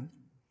is coming.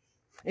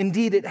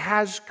 Indeed, it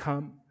has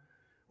come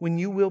when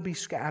you will be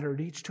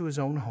scattered, each to his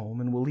own home,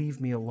 and will leave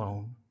me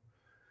alone.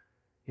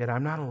 Yet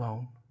I'm not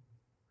alone,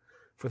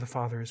 for the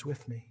Father is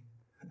with me."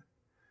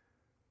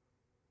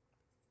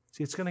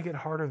 See, it's going to get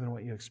harder than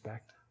what you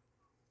expect.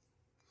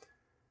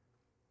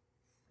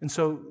 And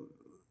so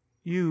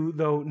you,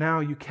 though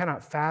now you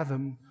cannot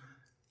fathom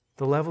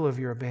the level of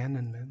your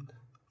abandonment,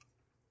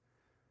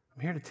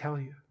 I'm here to tell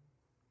you,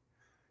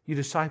 you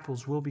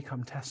disciples will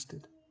become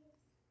tested.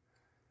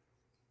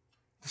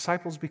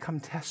 Disciples become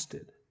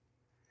tested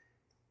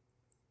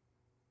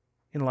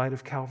in light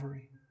of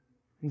Calvary.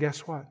 And guess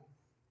what?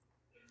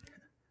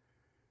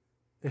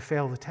 They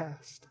fail the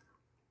test.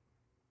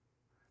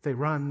 They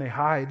run, they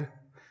hide.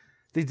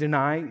 They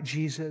deny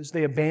Jesus.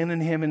 They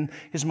abandon Him in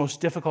His most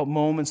difficult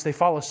moments. They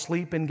fall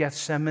asleep in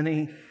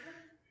Gethsemane.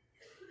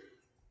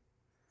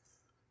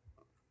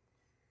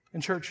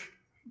 And church,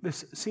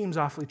 this seems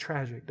awfully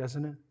tragic,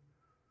 doesn't it?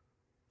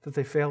 That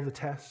they fail the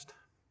test.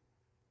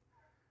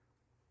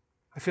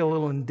 I feel a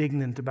little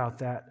indignant about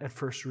that at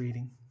first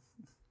reading.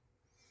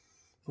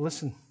 But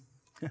listen,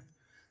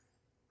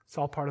 it's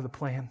all part of the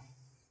plan.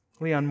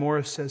 Leon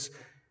Morris says,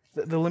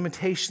 the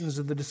limitations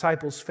of the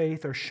disciples'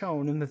 faith are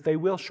shown in that they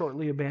will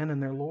shortly abandon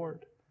their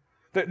Lord.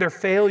 Their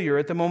failure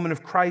at the moment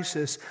of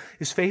crisis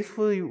is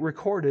faithfully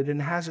recorded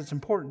and has its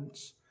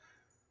importance.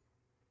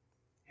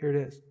 Here it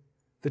is.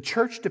 The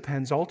church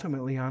depends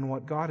ultimately on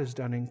what God has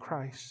done in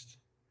Christ,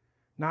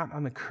 not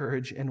on the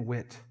courage and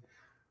wit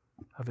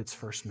of its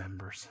first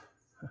members.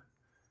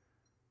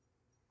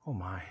 Oh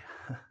my,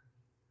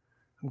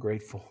 I'm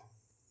grateful.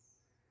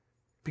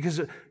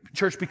 Because,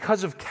 church,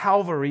 because of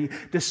Calvary,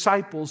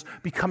 disciples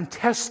become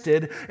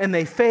tested and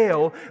they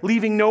fail,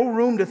 leaving no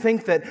room to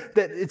think that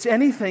it's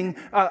anything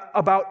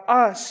about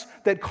us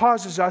that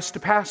causes us to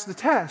pass the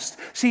test.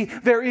 See,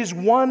 there is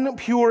one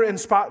pure and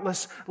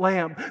spotless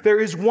Lamb. There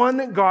is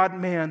one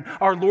God-man,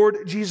 our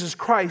Lord Jesus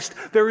Christ.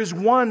 There is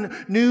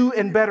one new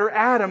and better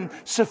Adam,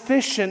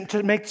 sufficient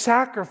to make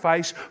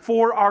sacrifice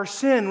for our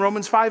sin.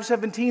 Romans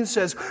 5:17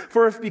 says,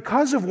 "For if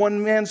because of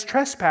one man's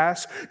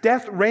trespass,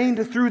 death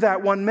reigned through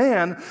that one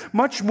man,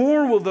 much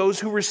more will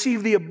those who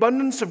receive the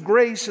abundance of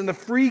grace and the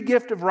free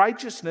gift of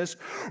righteousness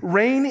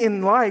reign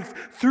in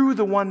life through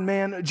the one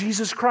man,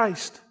 Jesus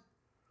Christ."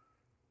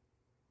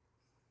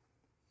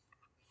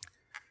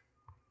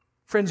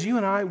 Friends, you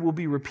and I will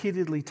be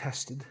repeatedly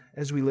tested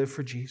as we live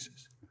for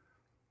Jesus.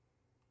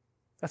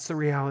 That's the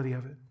reality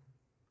of it.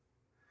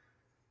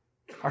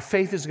 Our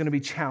faith is going to be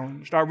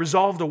challenged. Our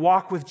resolve to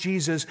walk with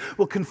Jesus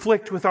will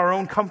conflict with our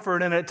own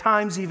comfort and at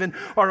times even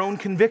our own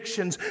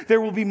convictions. There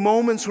will be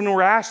moments when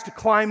we're asked to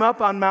climb up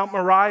on Mount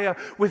Moriah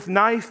with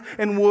knife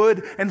and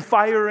wood and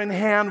fire in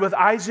hand, with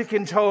Isaac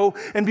in tow,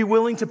 and be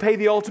willing to pay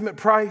the ultimate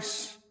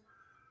price.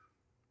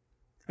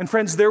 And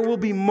friends, there will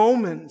be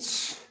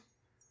moments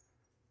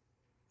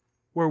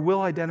where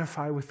we'll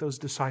identify with those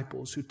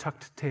disciples who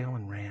tucked tail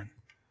and ran.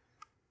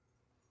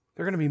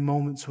 There are going to be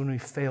moments when we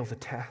fail the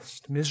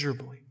test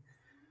miserably.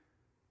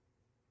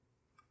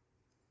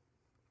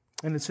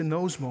 And it's in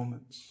those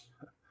moments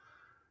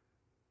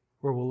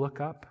where we'll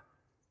look up,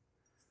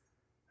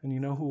 and you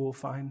know who we'll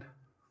find?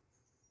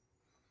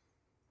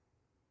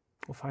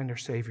 We'll find our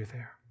Savior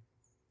there.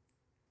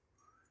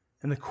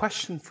 And the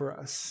question for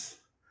us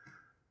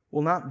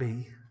will not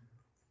be,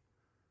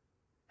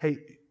 hey,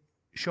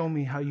 show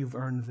me how you've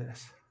earned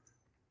this.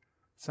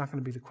 It's not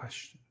going to be the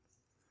question.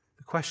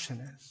 The question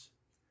is,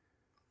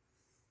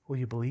 will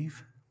you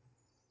believe?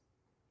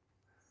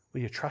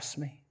 Will you trust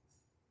me?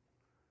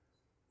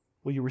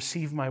 Will you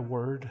receive my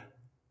word?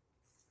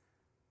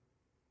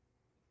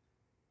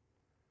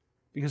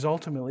 Because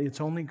ultimately,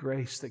 it's only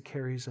grace that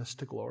carries us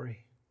to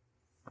glory.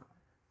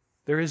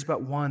 There is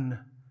but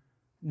one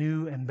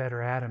new and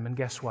better Adam, and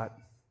guess what?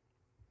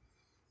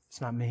 It's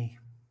not me.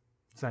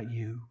 It's not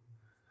you.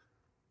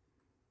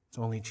 It's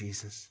only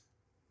Jesus.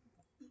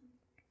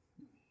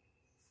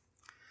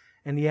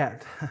 And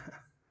yet,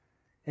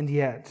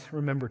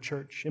 remember,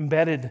 church,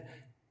 embedded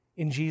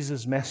in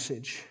Jesus'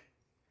 message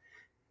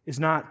is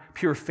not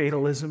pure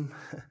fatalism.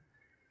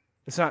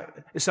 It's not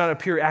a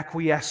pure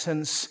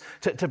acquiescence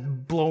to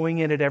blowing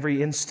it at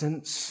every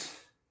instance.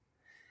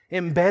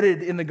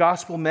 Embedded in the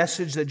gospel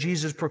message that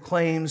Jesus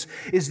proclaims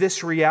is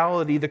this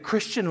reality: the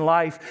Christian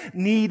life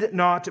need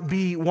not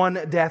be one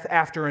death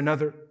after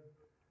another.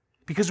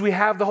 Because we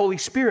have the Holy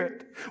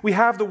Spirit, we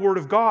have the Word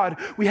of God,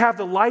 we have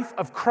the life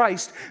of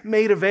Christ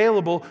made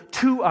available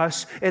to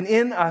us and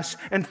in us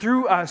and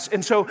through us.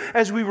 And so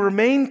as we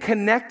remain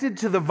connected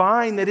to the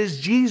vine that is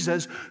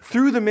Jesus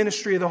through the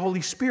ministry of the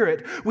Holy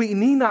Spirit, we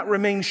need not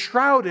remain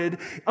shrouded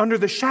under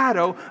the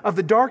shadow of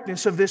the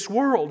darkness of this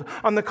world.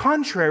 On the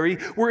contrary,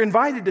 we're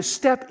invited to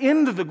step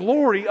into the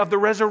glory of the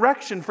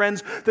resurrection,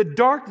 friends. The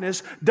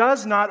darkness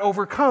does not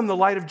overcome the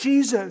light of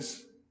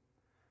Jesus.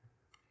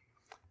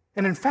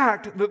 And in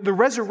fact, the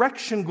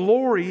resurrection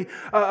glory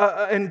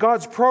and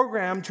God's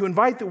program to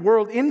invite the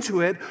world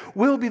into it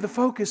will be the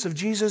focus of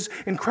Jesus'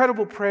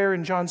 incredible prayer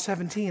in John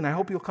 17. I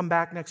hope you'll come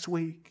back next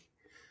week.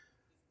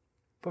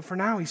 But for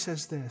now, he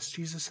says this.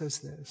 Jesus says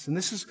this. And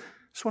this is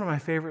one of my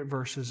favorite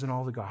verses in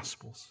all the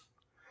Gospels.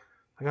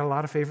 I got a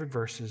lot of favorite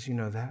verses, you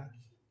know that.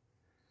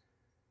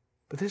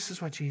 But this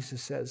is what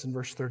Jesus says in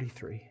verse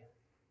 33. He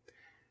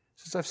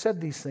says, "I've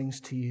said these things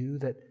to you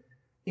that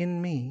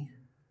in me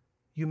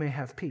you may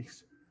have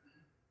peace.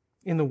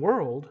 In the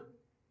world,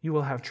 you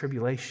will have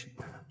tribulation.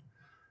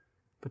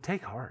 But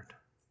take heart.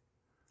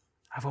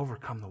 I've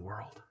overcome the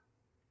world.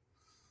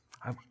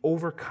 I've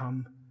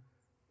overcome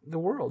the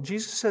world."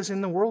 Jesus says,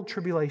 in the world,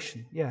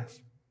 tribulation. Yes.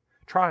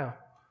 Trial,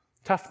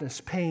 toughness,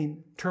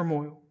 pain,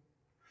 turmoil.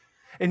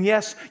 And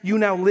yes, you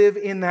now live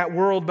in that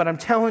world, but I'm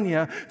telling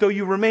you, though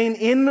you remain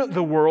in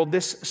the world,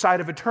 this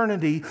side of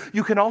eternity,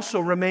 you can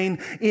also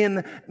remain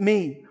in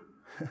me.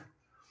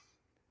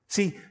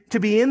 See, to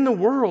be in the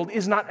world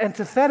is not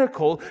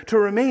antithetical to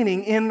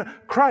remaining in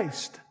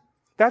Christ.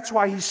 That's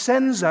why he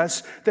sends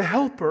us the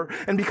helper.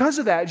 And because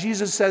of that,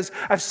 Jesus says,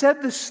 "I've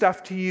said this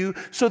stuff to you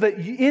so that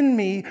in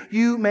me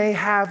you may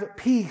have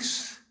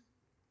peace."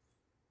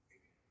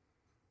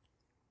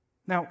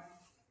 Now,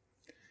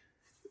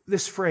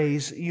 this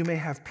phrase, "you may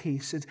have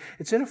peace,"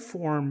 it's in a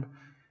form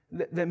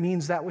that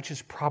means that which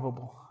is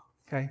probable,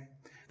 okay?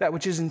 That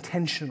which is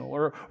intentional,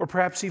 or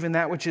perhaps even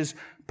that which is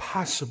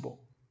possible.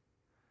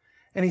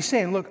 And he's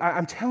saying, look,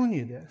 I'm telling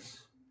you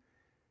this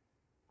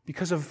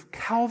because of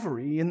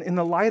Calvary, in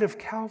the light of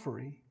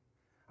Calvary.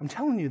 I'm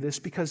telling you this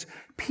because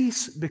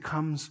peace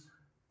becomes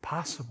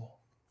possible.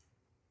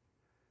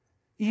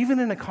 Even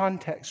in a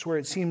context where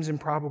it seems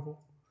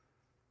improbable.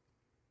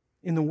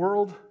 In the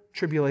world,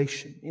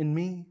 tribulation. In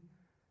me,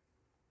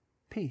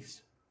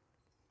 peace.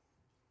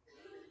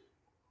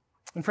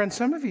 And friends,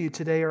 some of you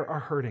today are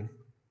hurting.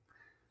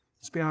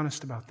 Let's be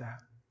honest about that.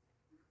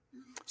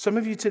 Some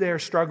of you today are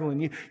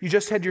struggling. You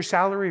just had your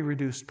salary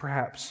reduced,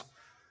 perhaps,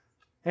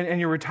 and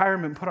your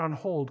retirement put on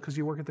hold because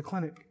you work at the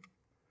clinic.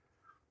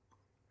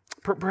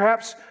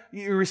 Perhaps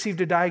you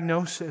received a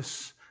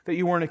diagnosis that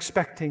you weren't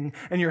expecting,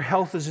 and your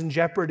health is in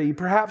jeopardy.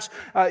 Perhaps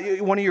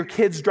one of your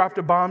kids dropped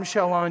a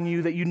bombshell on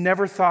you that you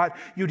never thought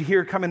you'd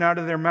hear coming out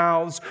of their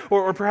mouths.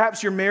 Or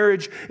perhaps your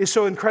marriage is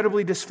so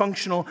incredibly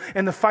dysfunctional,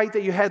 and the fight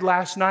that you had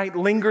last night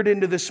lingered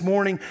into this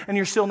morning, and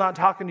you're still not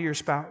talking to your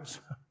spouse.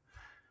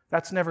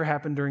 That's never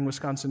happened during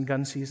Wisconsin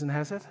gun season,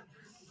 has it?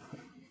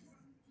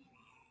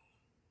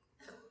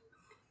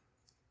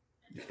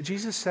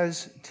 Jesus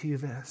says to you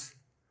this,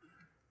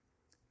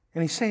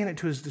 and He's saying it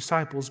to His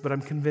disciples, but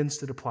I'm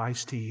convinced it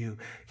applies to you.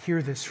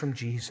 Hear this from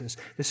Jesus.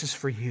 This is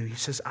for you. He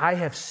says, I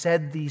have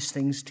said these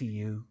things to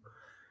you,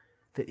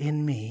 that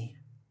in me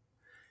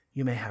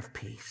you may have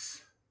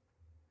peace.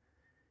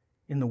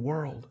 In the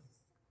world,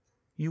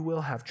 you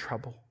will have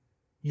trouble.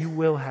 You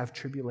will have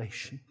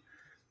tribulation.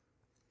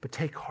 But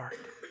take heart.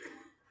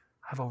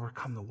 I've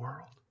overcome the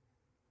world.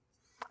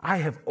 I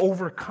have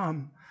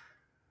overcome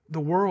the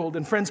world.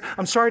 And friends,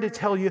 I'm sorry to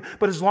tell you,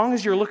 but as long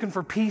as you're looking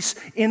for peace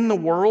in the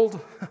world,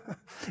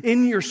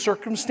 in your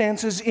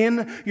circumstances,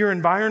 in your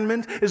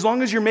environment, as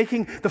long as you're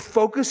making the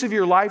focus of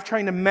your life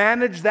trying to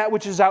manage that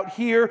which is out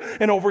here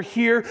and over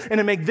here, and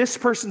to make this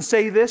person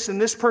say this and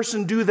this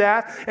person do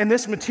that, and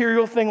this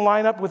material thing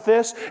line up with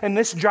this, and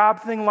this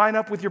job thing line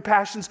up with your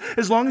passions,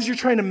 as long as you're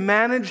trying to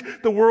manage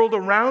the world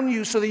around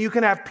you so that you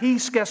can have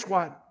peace, guess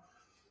what?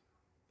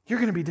 You're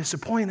going to be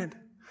disappointed.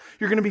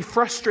 You're going to be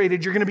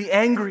frustrated. You're going to be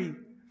angry.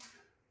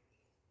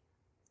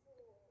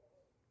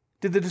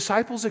 Did the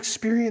disciples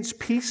experience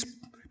peace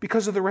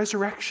because of the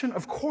resurrection?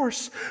 Of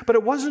course, but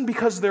it wasn't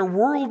because their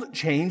world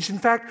changed. In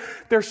fact,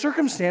 their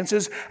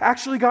circumstances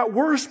actually got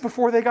worse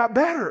before they got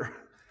better.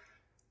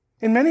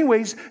 In many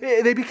ways,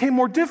 they became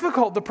more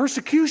difficult. The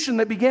persecution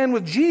that began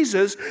with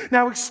Jesus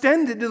now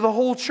extended to the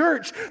whole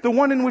church, the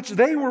one in which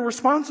they were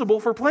responsible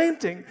for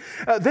planting.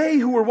 They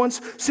who were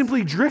once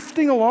simply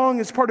drifting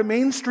along as part of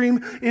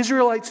mainstream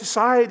Israelite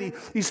society,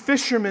 these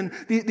fishermen,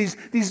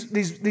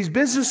 these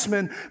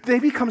businessmen, they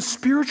become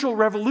spiritual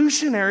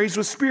revolutionaries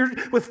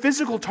with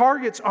physical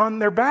targets on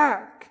their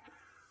back.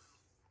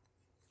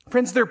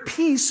 Friends, their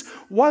peace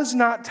was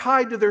not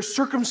tied to their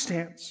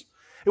circumstance.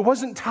 It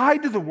wasn't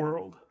tied to the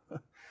world.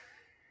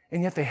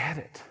 And yet they had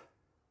it.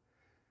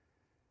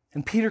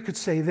 And Peter could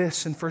say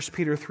this in 1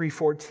 Peter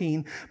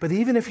 3:14, but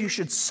even if you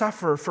should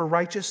suffer for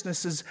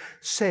righteousness'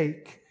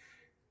 sake,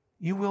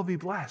 you will be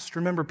blessed.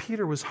 Remember,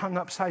 Peter was hung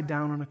upside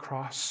down on a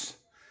cross,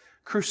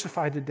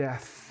 crucified to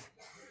death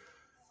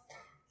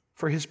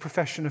for his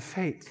profession of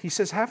faith. He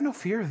says, have no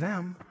fear of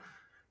them,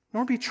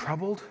 nor be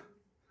troubled,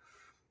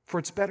 for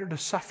it's better to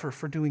suffer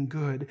for doing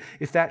good,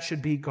 if that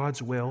should be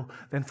God's will,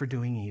 than for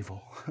doing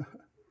evil.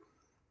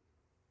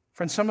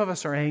 Friends, some of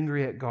us are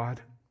angry at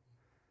God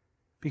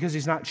because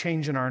He's not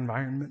changing our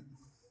environment.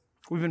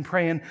 We've been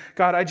praying,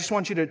 God, I just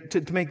want you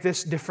to make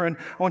this different.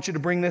 I want you to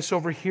bring this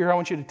over here. I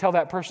want you to tell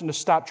that person to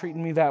stop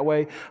treating me that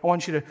way. I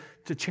want you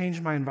to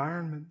change my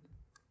environment.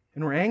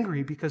 And we're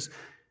angry because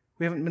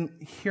we haven't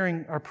been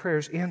hearing our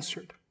prayers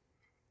answered.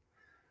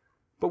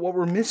 But what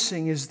we're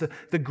missing is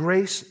the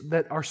grace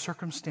that our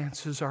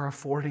circumstances are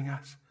affording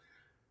us.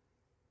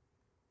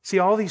 See,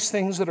 all these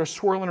things that are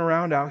swirling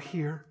around out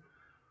here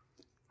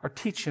are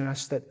teaching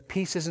us that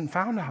peace isn't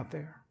found out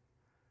there.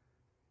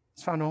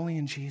 It's found only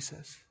in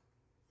Jesus.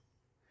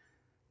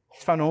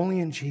 It's found only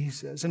in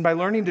Jesus. And by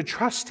learning to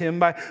trust Him,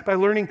 by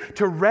learning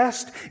to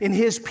rest in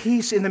His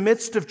peace in the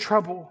midst of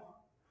trouble,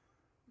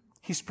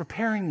 He's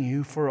preparing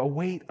you for a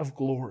weight of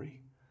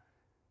glory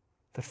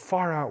that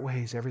far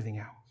outweighs everything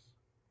else.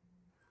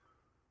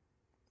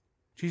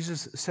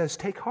 Jesus says,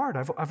 take heart,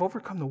 I've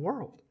overcome the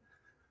world.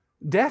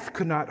 Death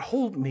could not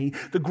hold me.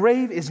 The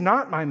grave is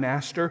not my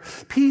master.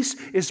 Peace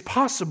is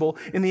possible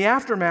in the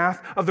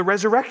aftermath of the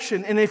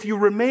resurrection. And if you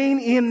remain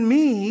in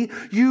me,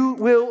 you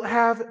will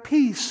have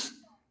peace.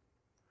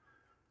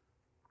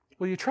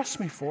 Will you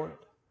trust me for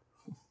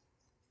it?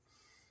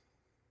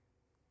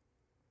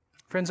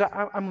 Friends,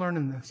 I'm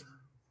learning this.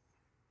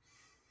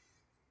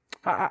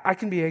 I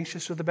can be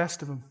anxious with the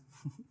best of them.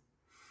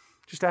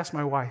 Just ask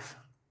my wife.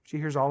 She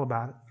hears all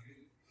about it.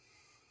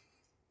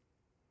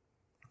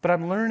 But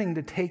I'm learning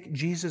to take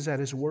Jesus at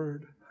His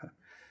word.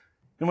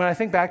 And when I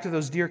think back to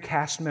those dear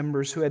cast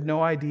members who had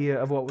no idea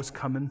of what was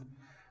coming,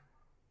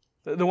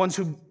 the ones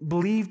who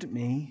believed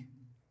me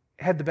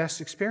had the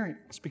best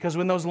experience. Because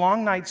when those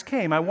long nights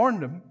came, I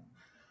warned them,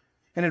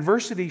 and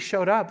adversity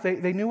showed up,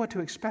 they knew what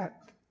to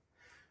expect.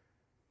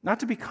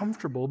 Not to be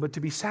comfortable, but to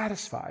be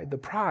satisfied. The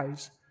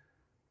prize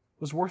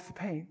was worth the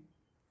pain.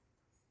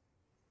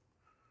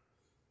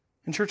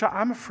 And church,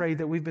 I'm afraid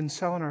that we've been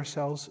selling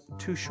ourselves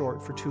too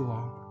short for too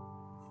long.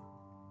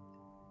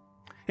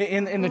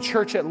 In the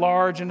church at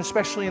large, and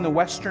especially in the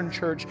Western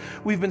church,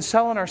 we've been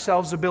selling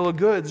ourselves a bill of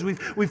goods.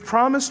 We've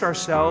promised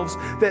ourselves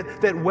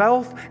that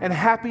wealth and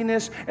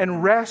happiness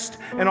and rest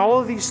and all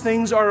of these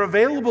things are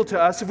available to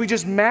us if we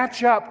just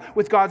match up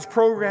with God's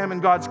program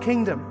and God's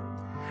kingdom.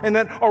 And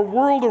that our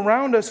world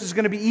around us is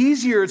going to be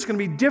easier, it's going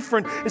to be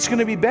different, it's going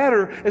to be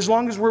better as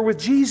long as we're with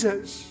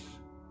Jesus.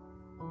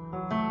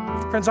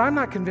 Friends, I'm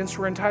not convinced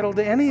we're entitled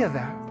to any of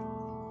that.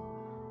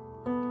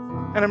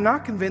 And I'm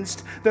not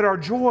convinced that our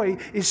joy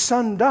is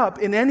summed up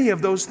in any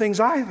of those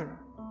things either.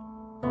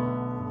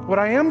 What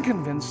I am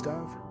convinced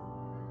of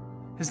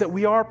is that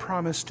we are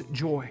promised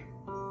joy.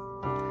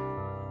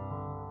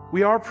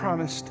 We are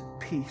promised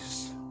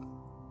peace.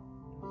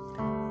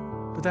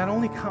 But that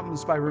only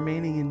comes by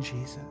remaining in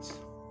Jesus.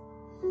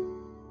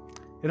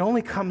 It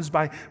only comes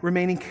by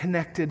remaining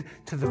connected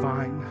to the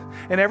vine.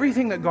 And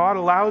everything that God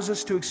allows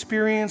us to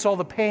experience, all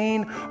the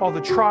pain, all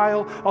the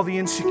trial, all the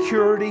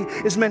insecurity,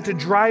 is meant to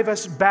drive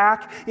us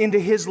back into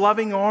His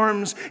loving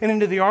arms and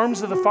into the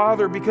arms of the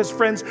Father, because,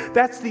 friends,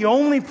 that's the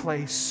only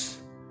place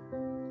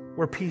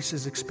where peace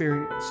is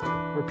experienced,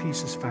 where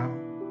peace is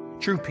found.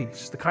 True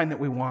peace, the kind that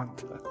we want,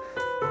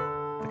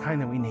 the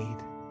kind that we need.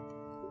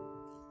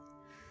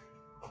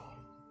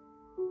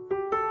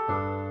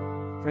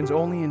 Friends,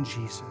 only in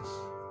Jesus.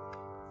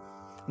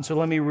 And so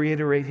let me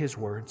reiterate His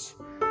words.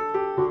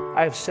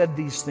 I have said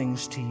these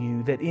things to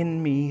you, that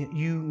in me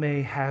you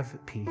may have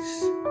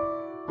peace.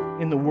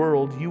 In the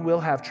world you will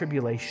have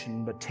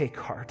tribulation, but take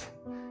heart.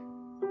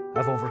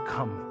 I've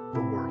overcome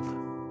the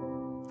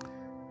world.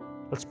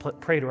 Let's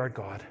pray to our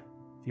God,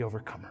 the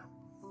overcomer.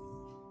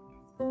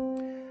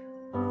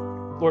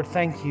 Lord,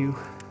 thank you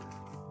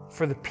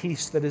for the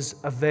peace that is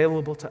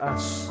available to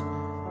us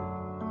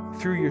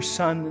through your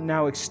Son,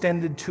 now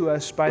extended to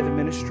us by the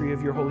ministry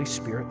of your Holy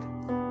Spirit.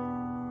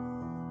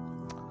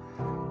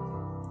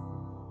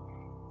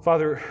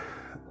 Father,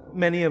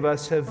 many of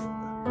us have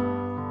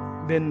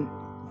been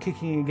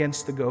kicking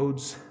against the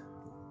goads.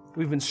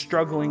 We've been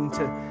struggling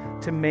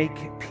to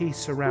make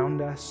peace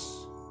around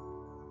us.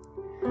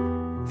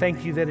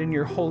 Thank you that in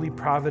your holy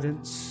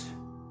providence,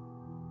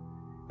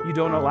 you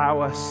don't allow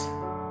us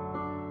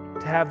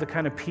to have the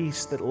kind of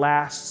peace that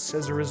lasts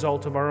as a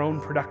result of our own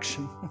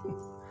production.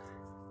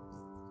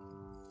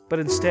 But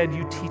instead,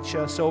 you teach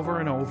us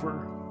over and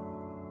over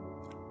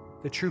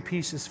that true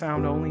peace is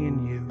found only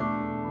in you.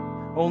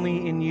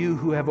 Only in you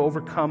who have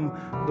overcome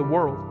the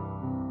world.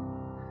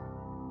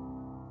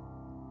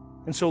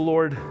 And so,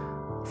 Lord,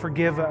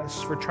 forgive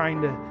us for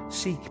trying to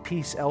seek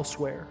peace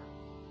elsewhere,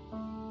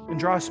 and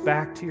draw us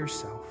back to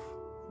yourself.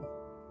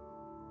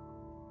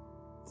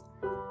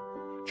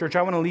 Church,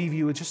 I want to leave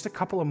you with just a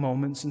couple of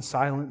moments in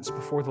silence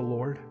before the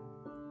Lord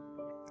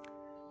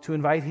to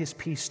invite His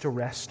peace to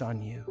rest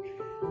on you.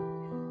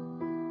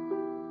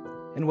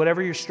 And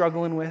whatever you're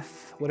struggling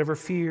with, whatever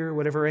fear,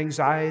 whatever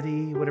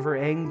anxiety, whatever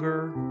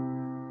anger,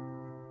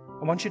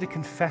 I want you to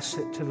confess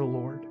it to the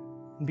Lord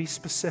and be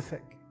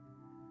specific.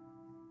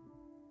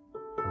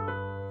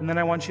 And then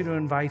I want you to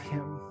invite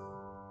Him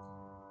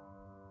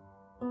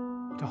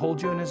to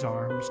hold you in His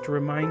arms, to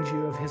remind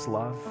you of His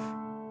love,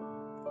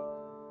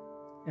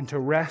 and to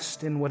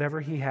rest in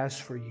whatever He has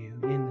for you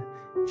in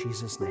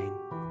Jesus' name.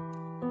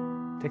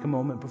 Take a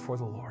moment before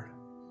the Lord.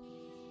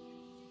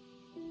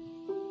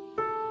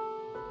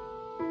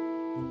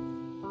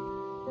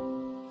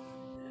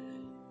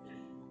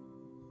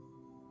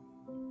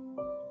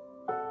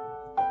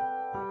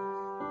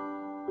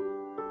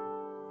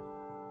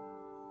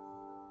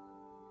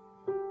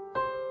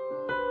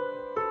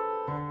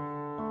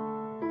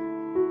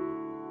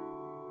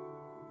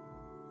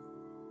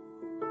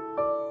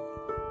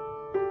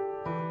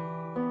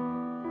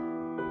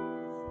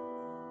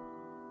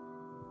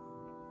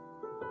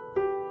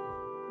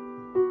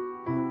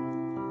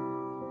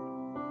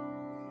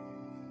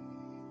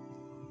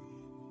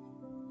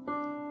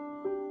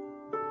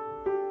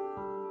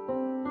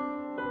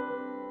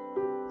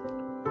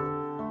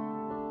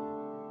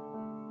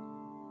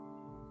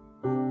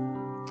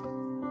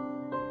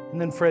 And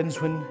then, friends,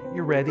 when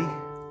you're ready,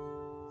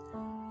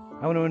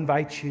 I want to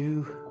invite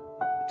you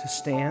to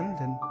stand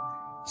and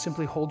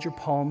simply hold your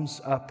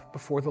palms up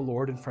before the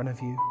Lord in front of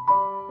you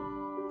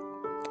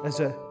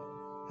as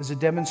a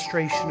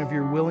demonstration of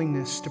your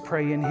willingness to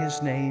pray in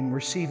His name,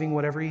 receiving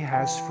whatever He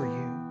has for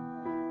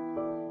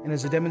you, and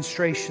as a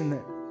demonstration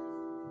that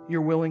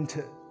you're willing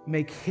to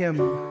make Him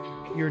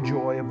your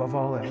joy above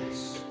all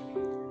else.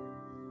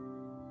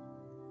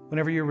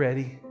 Whenever you're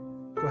ready,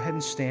 go ahead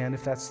and stand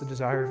if that's the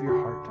desire of your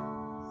heart.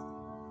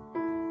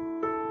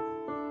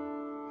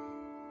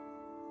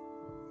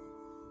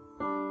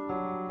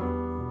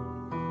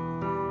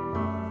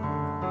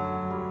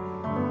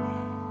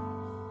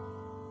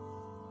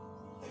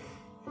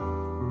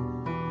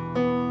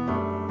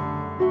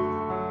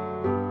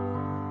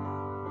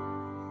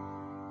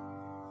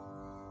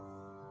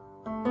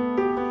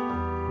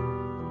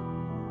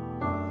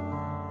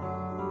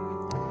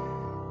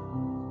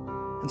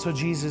 And so,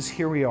 Jesus,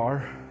 here we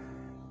are,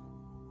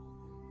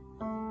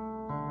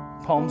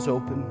 palms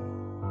open,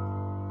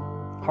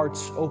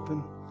 hearts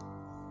open.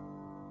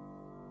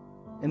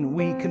 And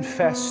we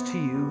confess to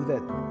you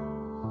that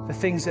the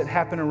things that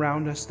happen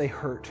around us, they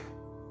hurt.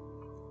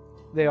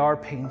 They are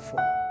painful.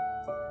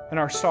 And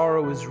our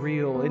sorrow is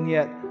real. And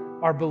yet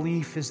our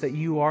belief is that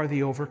you are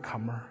the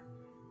overcomer.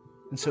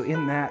 And so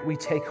in that we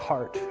take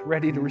heart,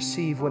 ready to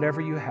receive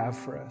whatever you have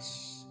for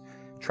us,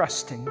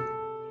 trusting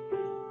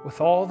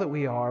with all that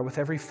we are, with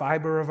every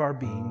fiber of our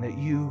being, that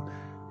you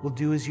will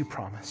do as you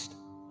promised.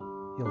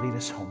 You'll lead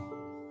us home.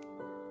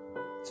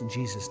 It's in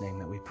Jesus' name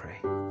that we pray.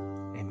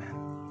 Amen.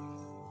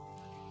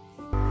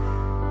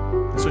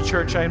 So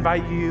church, I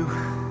invite you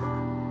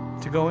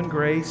to go in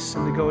grace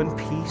and to go in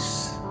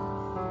peace,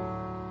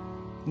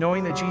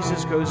 knowing that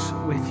Jesus goes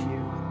with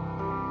you,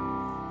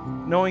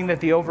 knowing that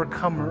the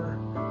overcomer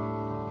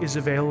is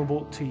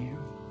available to you.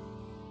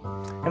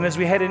 And as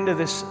we head into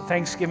this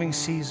Thanksgiving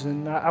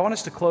season, I want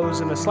us to close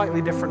in a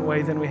slightly different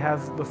way than we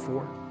have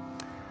before.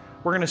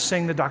 We're going to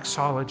sing the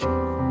doxology,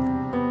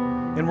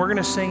 and we're going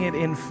to sing it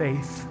in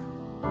faith,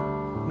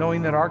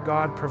 knowing that our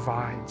God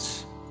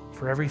provides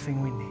for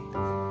everything we need.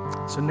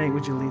 So Nate,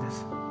 would you lead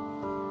us?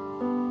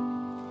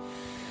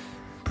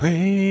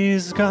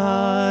 Praise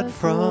God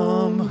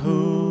from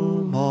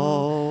whom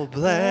all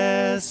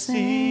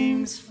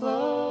blessings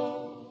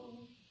flow.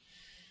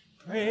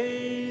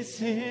 Praise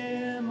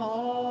Him,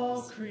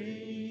 all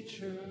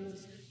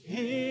creatures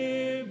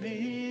here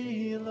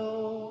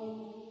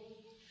below.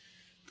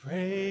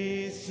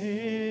 Praise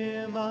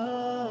Him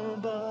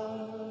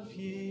above,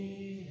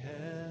 ye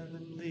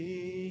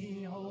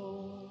heavenly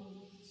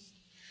hosts.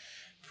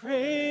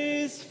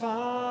 Praise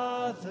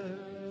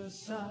Father,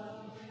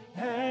 Son,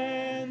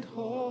 and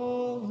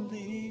Holy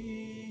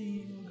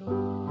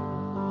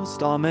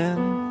Ghost.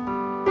 Amen.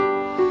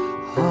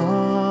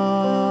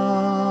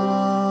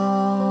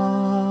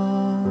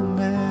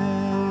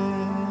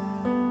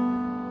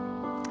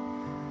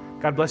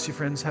 God bless you,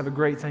 friends. Have a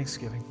great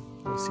Thanksgiving.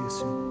 We'll see you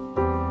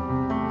soon.